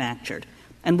manufactured.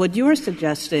 And what you're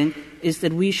suggesting is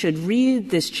that we should read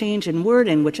this change in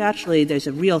wording, which actually there's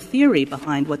a real theory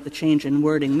behind what the change in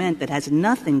wording meant that has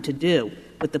nothing to do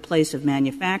with the place of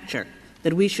manufacture,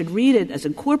 that we should read it as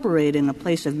incorporating a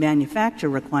place of manufacture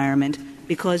requirement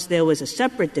because there was a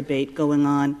separate debate going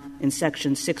on in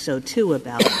Section 602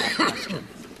 about that question.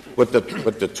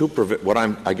 What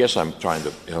I guess I'm trying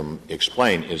to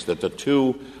explain is that the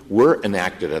two were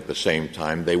enacted at the same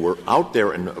time. They were out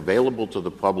there and available to the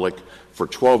public for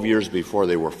 12 years before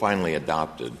they were finally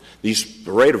adopted. These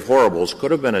parade of horribles could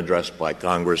have been addressed by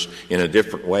Congress in a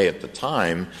different way at the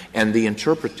time, and the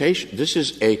interpretation,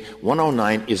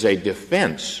 109 is a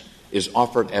defense, is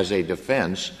offered as a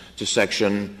defense to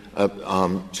Section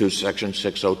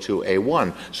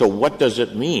 602A1. So what does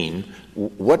it mean?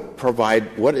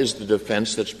 What is the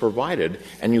defense that's provided?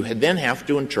 And you then have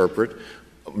to interpret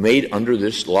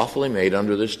lawfully made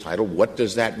under this title, what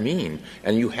does that mean?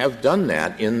 And you have done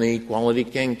that in the Quality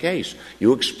King case.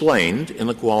 You explained in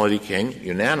the Quality King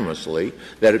unanimously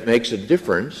that it makes a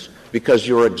difference because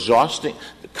you're exhausting.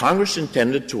 Congress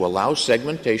intended to allow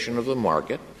segmentation of the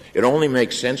market. It only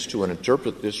makes sense to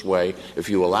interpret this way if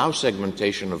you allow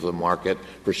segmentation of the market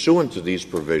pursuant to these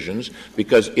provisions,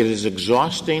 because it is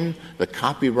exhausting the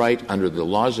copyright under the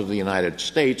laws of the United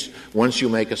States once you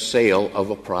make a sale of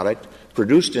a product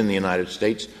produced in the United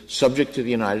States, subject to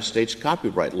the United States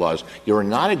copyright laws. You're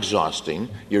not exhausting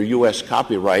your U.S.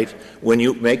 copyright when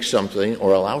you make something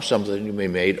or allow something to be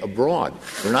made abroad.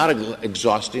 You're not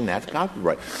exhausting that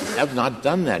copyright. You have not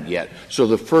done that yet. So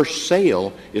the first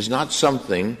sale is not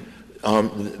something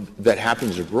that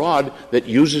happens abroad that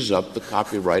uses up the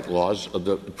copyright laws of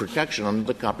the protection under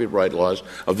the copyright laws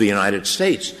of the United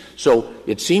States. So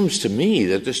it seems to me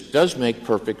that this does make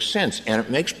perfect sense, and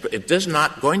it is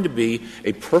not going to be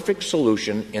a perfect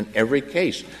solution in every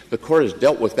case. The Court has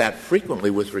dealt with that frequently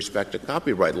with respect to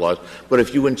copyright laws, but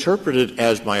if you interpret it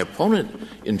as my opponent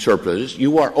interprets it,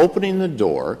 you are opening the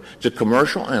door to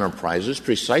commercial enterprises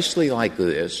precisely like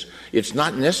this. It's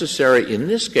not necessary in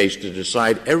this case to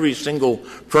decide every single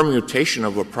permutation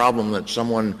of a problem that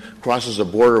someone crosses a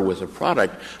border with a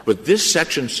product, but this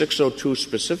Section 602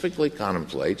 specifically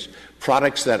contemplates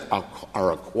products that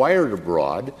are acquired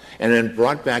abroad and then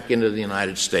brought back into the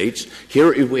United States.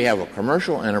 Here we have a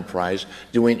commercial enterprise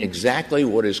doing exactly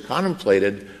what is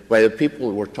contemplated by the people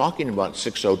who were talking about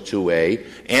 602A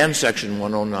and Section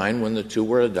 109 when the two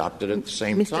were adopted at the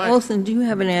same time. Mr. Olson, do you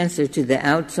have an answer to the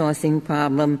outsourcing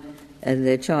problem?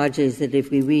 The charge is that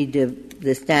if we read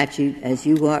the statute as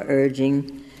you are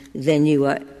urging, then you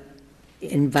are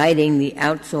inviting the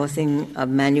outsourcing of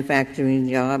manufacturing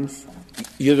jobs?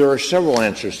 Yeah, there are several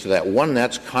answers to that. One,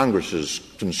 that's Congress's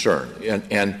concern,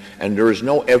 and there is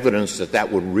no evidence that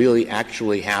that would really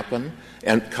actually happen.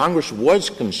 And Congress was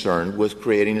concerned with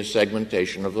creating a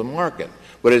segmentation of the market.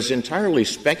 But it's entirely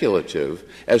speculative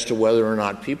as to whether or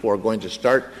not people are going to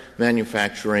start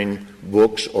manufacturing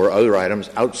books or other items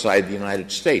outside the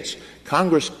United States.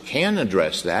 Congress can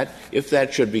address that if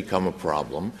that should become a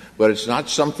problem, but it's not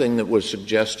something that was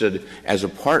suggested as a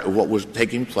part of what was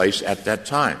taking place at that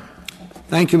time.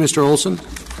 Thank you, Mr. Olson.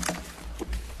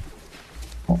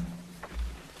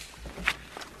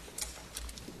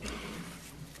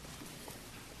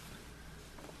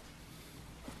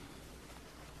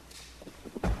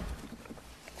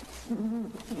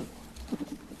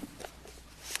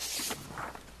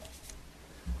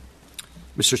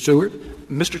 Mr. Stewart.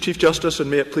 Mr. Chief Justice, and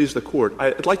may it please the Court,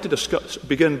 I'd like to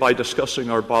begin by discussing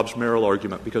our Bobbs-Merrill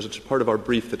argument because it's part of our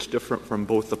brief that's different from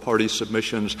both the parties'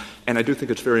 submissions, and I do think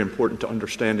it's very important to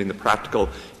understanding the practical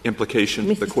implications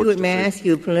of the Court's Stewart, may I ask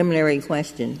you a preliminary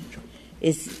question?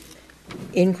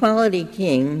 In Quality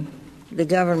King, the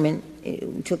government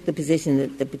took the position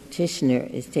that the petitioner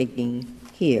is taking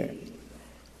here.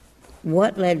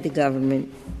 What led the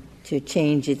government to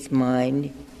change its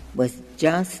mind? Was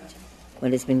just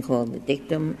what has been called the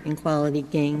dictum in Quality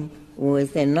King, or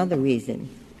is there another reason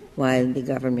why the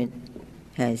government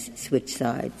has switched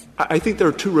sides? I think there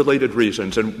are two related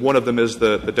reasons, and one of them is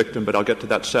the dictum, but I'll get to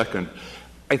that second.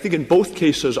 I think in both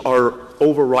cases our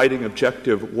overriding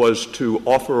objective was to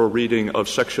offer a reading of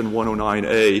Section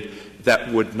 109A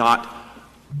that would not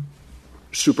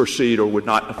supersede or would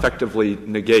not effectively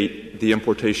negate the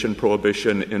importation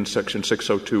prohibition in Section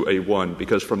 602A1,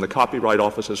 because from the Copyright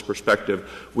Office's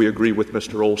perspective, we agree with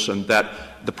Mr. Olson that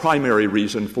the primary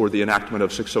reason for the enactment of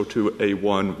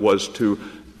 602A1 was to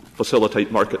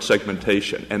facilitate market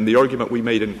segmentation. And the argument we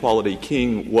made in Quality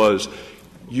King was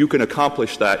you can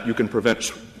accomplish that, you can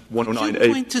prevent 109A. Could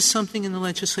you point to something in the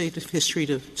legislative history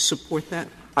to support that?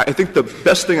 I think the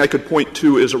best thing I could point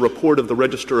to is a report of the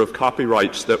Register of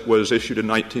Copyrights that was issued in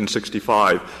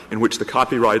 1965, in which the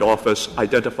Copyright Office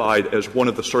identified as one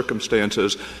of the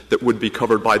circumstances that would be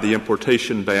covered by the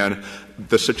importation ban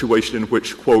the situation in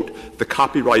which, quote, the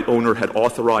copyright owner had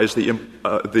authorized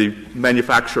the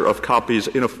manufacture of copies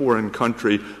in a foreign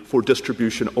country for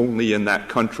distribution only in that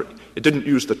country. It didn't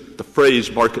use the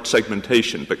phrase market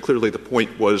segmentation, but clearly the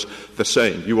point was the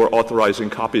same. You are authorizing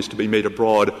copies to be made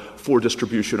abroad for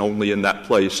distribution only in that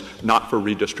place, not for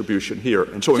redistribution here.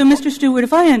 And so Mr. Stewart,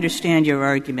 if I understand your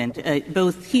argument,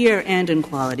 both here and in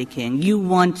Quality King, you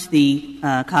want the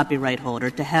copyright holder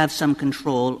to have some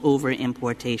control over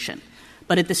importation.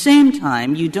 But at the same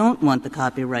time, you don't want the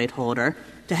copyright holder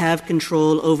to have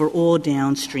control over all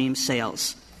downstream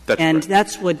sales.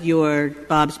 That's what your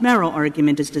Bobbs-Merrill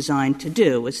argument is designed to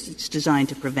do. It's designed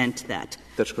to prevent that.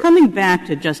 That's correct. Coming back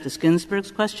to Justice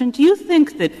Ginsburg's question, do you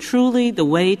think that truly the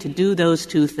way to do those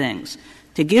two things,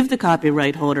 to give the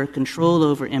copyright holder control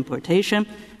over importation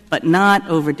but not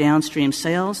over downstream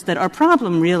sales, that our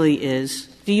problem really is,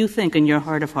 do you think in your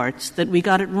heart of hearts, that we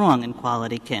got it wrong in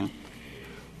Quality King?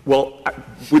 Well,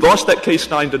 we lost that case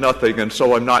 9-0, and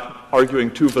so I'm not arguing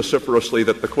too vociferously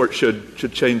that the Court should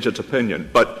change its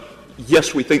opinion. But,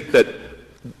 yes, we think that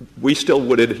we still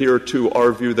would adhere to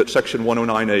our view that Section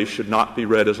 109A should not be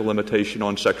read as a limitation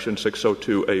on Section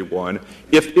 602A1.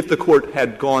 If the Court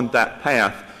had gone that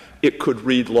path, it could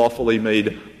read lawfully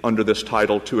made under this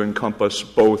title to encompass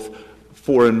both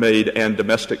foreign-made and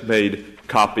domestic-made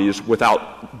copies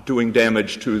without doing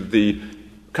damage to the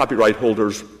copyright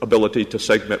holder's ability to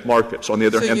segment markets. On the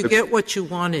other hand, you get what you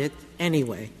wanted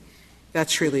anyway.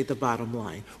 That's really the bottom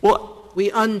line. Well, we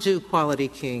undo Quality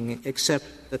King, except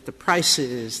that the price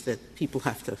is that people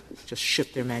have to just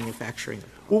ship their manufacturing.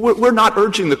 Well, we're not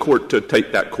urging the Court to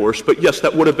take that course, but yes,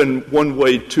 that would have been one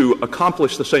way to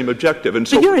accomplish the same objective. And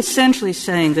so but you're essentially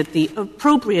saying that the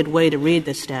appropriate way to read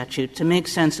the statute, to make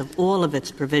sense of all of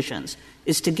its provisions,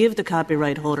 is to give the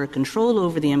copyright holder control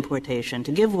over the importation,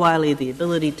 to give Wiley the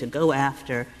ability to go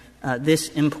after this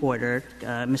importer,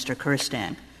 Mr.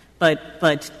 Kirstang,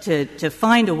 but to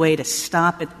find a way to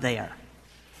stop it there.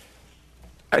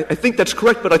 I think that's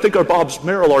correct, but I think our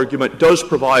Bobbs-Merrill argument does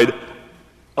provide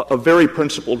a very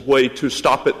principled way to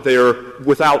stop it there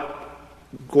without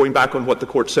going back on what the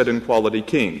Court said in Quality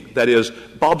King. That is,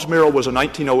 Bobbs-Merrill was a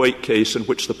 1908 case in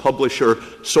which the publisher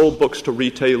sold books to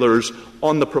retailers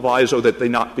on the proviso that they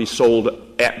not be sold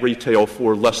at retail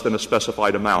for less than a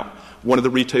specified amount. One of the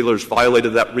retailers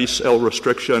violated that resale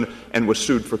restriction and was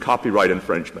sued for copyright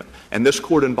infringement. And this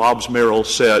Court in Bobbs-Merrill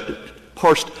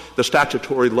parsed the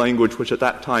statutory language which at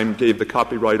that time gave the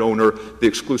copyright owner the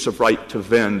exclusive right to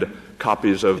vend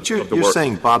copies of the work. You're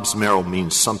saying Bobbs-Merrill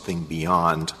means something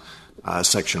beyond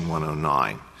Section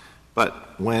 109.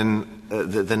 But when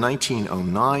the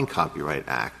 1909 Copyright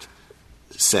Act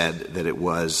said that it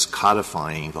was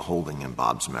codifying the holding in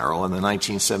Bobbs-Merrill, and the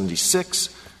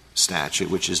 1976 statute,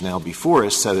 which is now before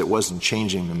us, said it wasn't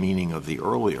changing the meaning of the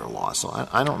earlier law. So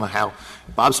I don't know how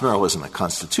 — Bobbs-Merrill isn't a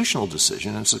constitutional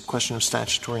decision. It's a question of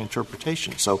statutory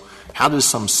interpretation. So how does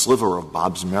some sliver of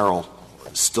Bobbs-Merrill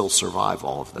still survive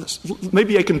all of this?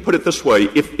 Maybe I can put it this way.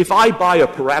 If I buy a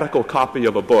piratical copy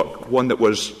of a book, one that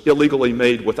was illegally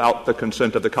made without the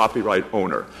consent of the copyright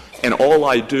owner, and all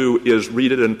I do is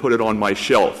read it and put it on my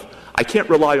shelf, I can't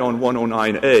rely on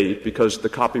 109A because the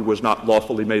copy was not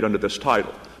lawfully made under this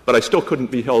title. But I still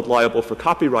couldn't be held liable for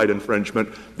copyright infringement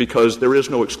because there is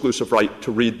no exclusive right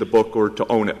to read the book or to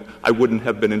own it. I wouldn't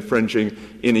have been infringing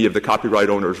any of the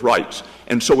copyright owner's rights.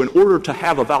 And so in order to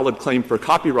have a valid claim for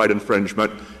copyright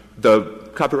infringement, the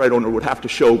copyright owner would have to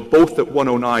show both that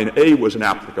 109A was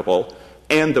inapplicable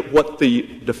and that what the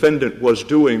defendant was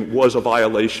doing was a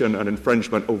violation, an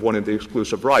infringement of one of the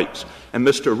exclusive rights. And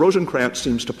Mr. Rosenkranz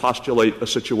seems to postulate a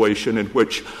situation in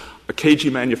which a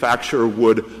KG manufacturer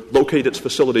would locate its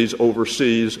facilities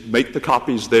overseas, make the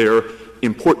copies there,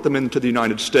 import them into the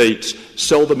United States,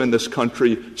 sell them in this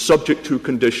country, subject to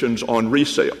conditions on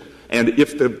resale. And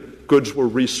if the goods were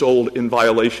resold in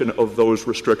violation of those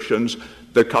restrictions,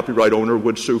 the copyright owner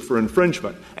would sue for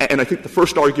infringement. And I think the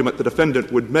first argument the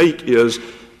defendant would make is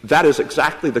that is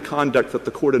exactly the conduct that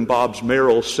the Court in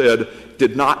Bobbs-Merrill said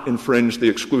did not infringe the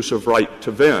exclusive right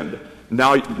to vend.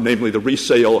 Now, namely the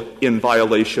resale in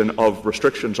violation of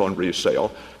restrictions on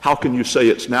resale. How can you say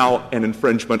it's now an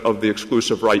infringement of the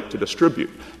exclusive right to distribute?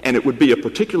 And it would be a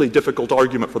particularly difficult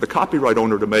argument for the copyright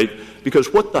owner to make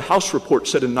because what the House report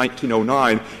said in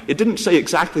 1909, it didn't say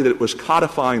exactly that it was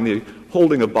codifying the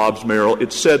holding of Bobbs-Merrill.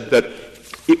 It said that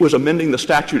it was amending the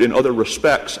statute in other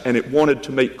respects, and it wanted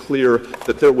to make clear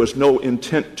that there was no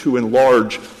intent to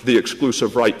enlarge the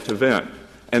exclusive right to vend.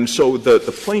 And so the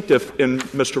plaintiff in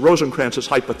Mr. Rosenkranz's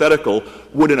hypothetical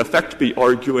would in effect be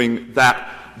arguing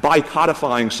that by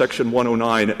codifying Section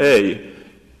 109A,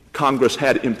 Congress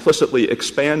had implicitly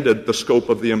expanded the scope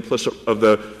of the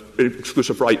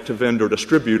exclusive right to vend or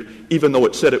distribute, even though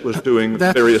it said it was doing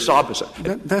various opposite.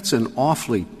 That's an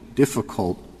awfully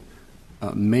difficult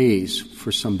maze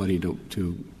for somebody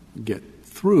to get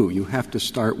through. You have to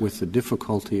start with the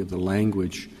difficulty of the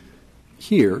language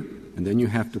here, and then you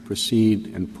have to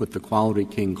proceed and put the Quality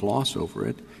King gloss over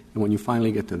it. And when you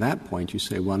finally get to that point, you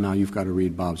say, well, now you've got to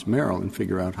read Bobbs-Merrill and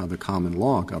figure out how the common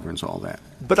law governs all that.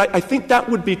 But I think that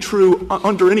would be true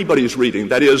under anybody's reading.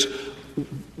 That is,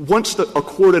 once a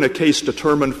court in a case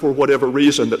determined for whatever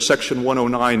reason that Section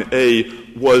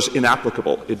 109A was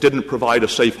inapplicable, it didn't provide a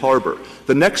safe harbor,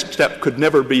 the next step could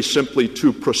never be simply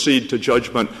to proceed to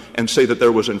judgment and say that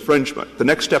there was infringement. The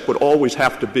next step would always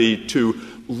have to be to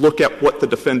look at what the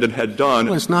defendant had done.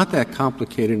 Well, it's not that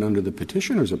complicated under the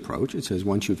petitioner's approach. It says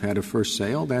once you've had a first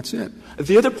sale, that's it.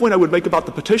 The other point I would make about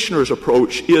the petitioner's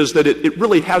approach is that it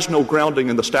really has no grounding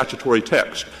in the statutory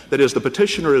text. That is, the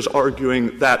petitioner is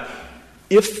arguing that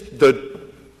if the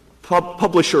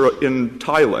publisher in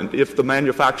Thailand, if the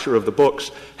manufacturer of the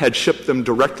books had shipped them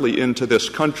directly into this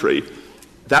country,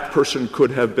 that person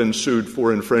could have been sued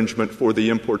for infringement for the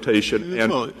importation.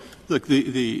 Well, look,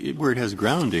 the where it has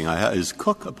grounding is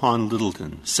Cook upon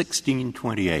Littleton,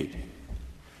 1628.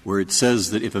 where it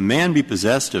says that if a man be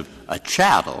possessed of a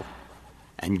chattel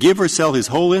and give or sell his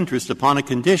whole interest upon a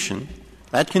condition,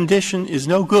 that condition is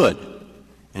no good.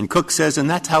 And Cook says, and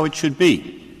that's how it should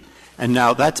be. And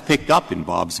now that's picked up in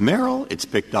Bobbs-Merrill. It's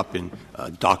picked up in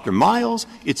Dr. Miles.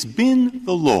 It's been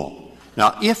the law.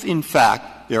 Now, if, in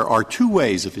fact, there are two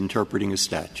ways of interpreting a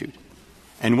statute,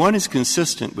 and one is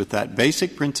consistent with that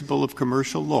basic principle of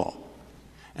commercial law,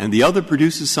 and the other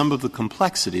produces some of the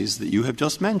complexities that you have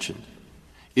just mentioned,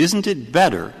 isn't it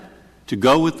better to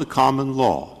go with the common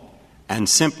law and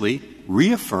simply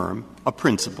reaffirm a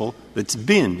principle that's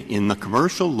been in the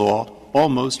commercial law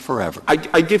almost forever?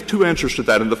 I give two answers to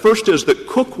that. And the first is that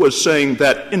Cook was saying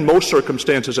that in most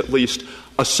circumstances, at least,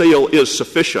 a sale is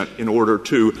sufficient in order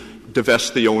to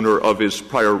divest the owner of his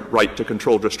prior right to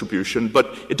control distribution,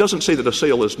 but it doesn't say that a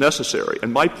sale is necessary.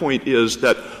 And my point is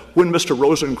that when Mr.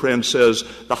 Rosencrantz says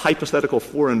the hypothetical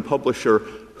foreign publisher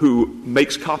who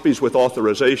makes copies with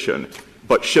authorization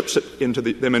but ships it into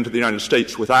the United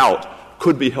States without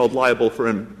could be held liable for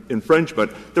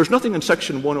infringement, there's nothing in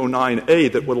Section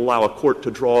 109A that would allow a court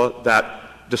to draw that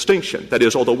distinction. That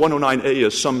is, although 109A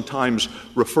is sometimes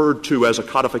referred to as a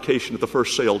codification of the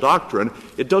first sale doctrine,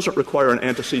 it doesn't require an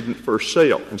antecedent first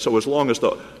sale. And so as long as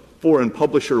the foreign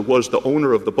publisher was the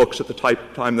owner of the books at the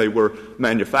time they were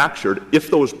manufactured, if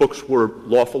those books were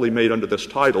lawfully made under this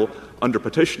title, under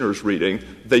petitioner's reading,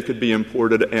 they could be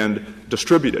imported and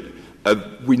distributed.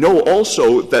 We know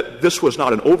also that this was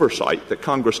not an oversight, that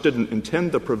Congress didn't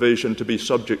intend the provision to be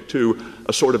subject to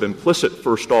a sort of implicit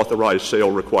first authorized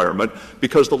sale requirement,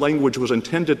 because the language was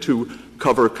intended to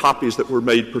cover copies that were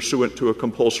made pursuant to a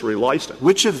compulsory license.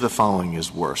 Which of the following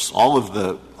is worse? All of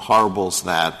the horribles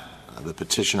that the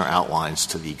petitioner outlines,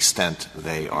 to the extent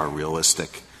they are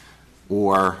realistic,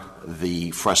 or the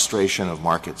frustration of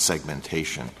market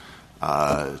segmentation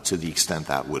to the extent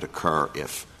that would occur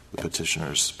if the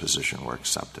petitioner's position were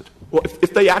accepted? Well,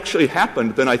 if they actually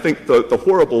happened, then I think the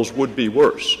horribles would be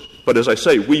worse. But as I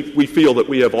say, we feel that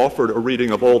we have offered a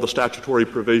reading of all the statutory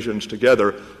provisions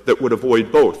together that would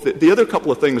avoid both. The other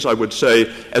couple of things I would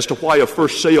say as to why a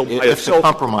first sale by itself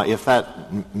 — if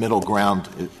that middle ground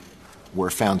were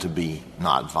found to be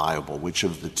not viable, which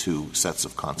of the two sets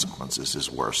of consequences is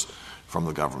worse from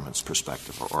the government's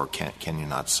perspective, or can you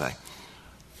not say?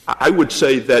 I would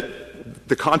say that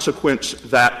the consequence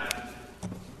that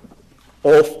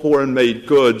all foreign-made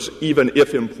goods, even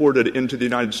if imported into the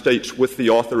United States with the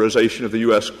authorization of the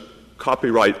U.S.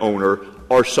 copyright owner,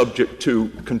 are subject to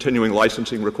continuing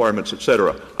licensing requirements, et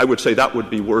cetera. I would say that would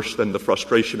be worse than the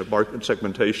frustration of market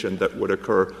segmentation that would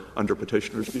occur under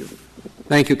petitioner's view.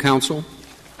 Thank you, counsel.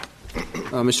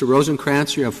 Mr.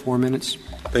 Rosencrantz, you have 4 minutes.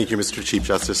 Thank you, Mr. Chief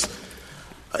Justice.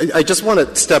 I just want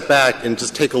to step back and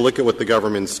just take a look at what the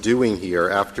government's doing here.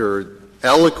 After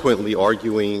eloquently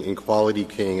arguing in Quality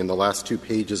King in the last 2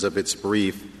 pages of its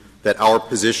brief that our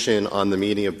position on the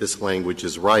meaning of this language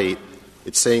is right,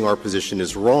 it's saying our position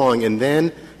is wrong, and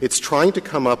then it's trying to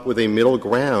come up with a middle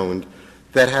ground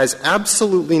that has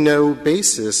absolutely no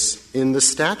basis in the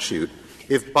statute.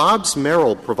 If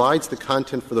Bobbs-Merrill provides the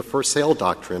content for the first sale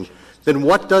doctrine, then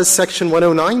what does Section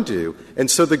 109 do?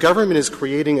 And so the government is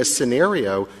creating a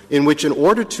scenario in which, in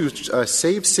order to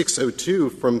save 602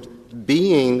 from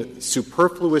being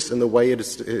superfluous in the way it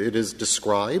is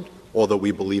described, although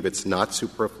we believe it's not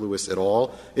superfluous at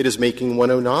all, it is making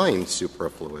 109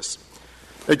 superfluous.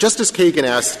 Now, Justice Kagan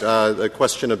asked a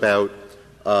question about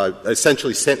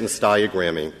essentially sentence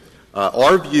diagramming.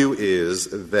 Our view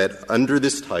is that under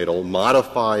this title,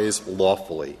 modifies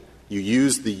lawfully. You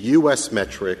use the U.S.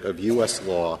 metric of U.S.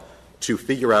 law to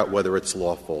figure out whether it's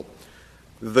lawful.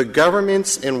 The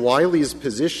government's and Wiley's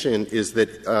position is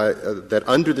that that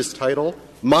under this title,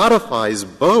 modifies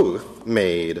both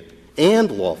made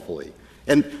and lawfully.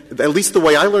 And at least the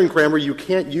way I learned grammar, you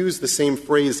can't use the same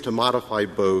phrase to modify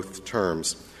both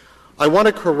terms. I want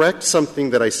to correct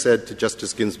something that I said to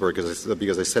Justice Ginsburg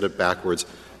because I said it backwards.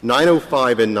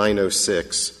 905 and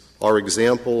 906 are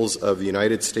examples of the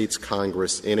United States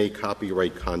Congress in a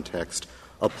copyright context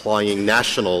applying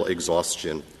national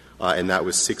exhaustion, and that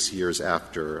was 6 years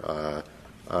after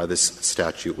this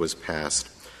statute was passed.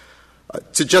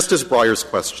 To Justice Breyer's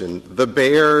question, the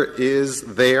bear is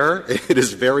there. It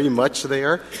is very much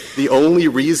there. The only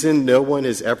reason no one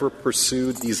has ever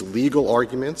pursued these legal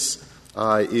arguments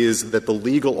is that the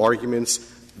legal arguments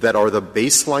that are the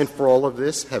baseline for all of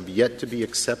this have yet to be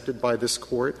accepted by this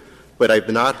Court. But I've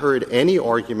not heard any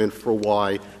argument for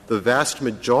why the vast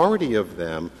majority of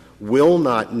them will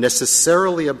not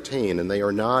necessarily obtain, and they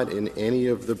are not in any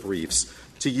of the briefs.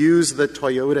 To use the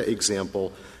Toyota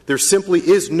example, there simply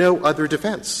is no other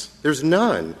defense. There's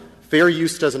none Fair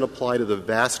use doesn't apply to the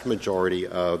vast majority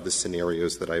of the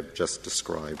scenarios that I've just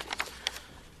described.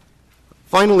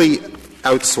 Finally,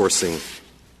 outsourcing.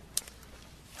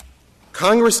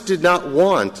 Congress did not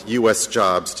want U.S.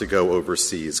 jobs to go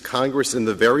overseas. Congress, in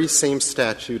the very same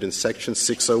statute in Section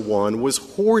 601, was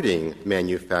hoarding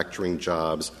manufacturing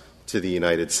jobs to the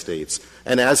United States.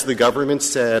 And as the government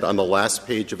said on the last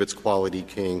page of its Quality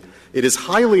King, it is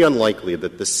highly unlikely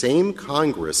that the same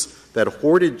Congress that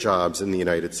hoarded jobs in the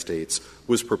United States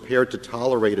was prepared to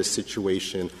tolerate a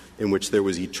situation in which there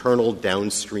was eternal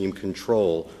downstream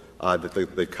control that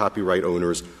the copyright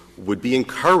owners would be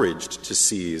encouraged to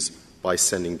seize by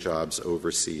sending jobs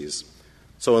overseas.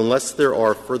 So unless there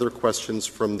are further questions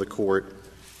from the Court,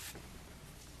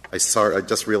 I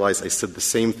just realized I said the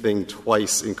same thing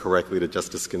twice incorrectly to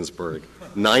Justice Ginsburg.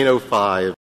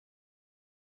 905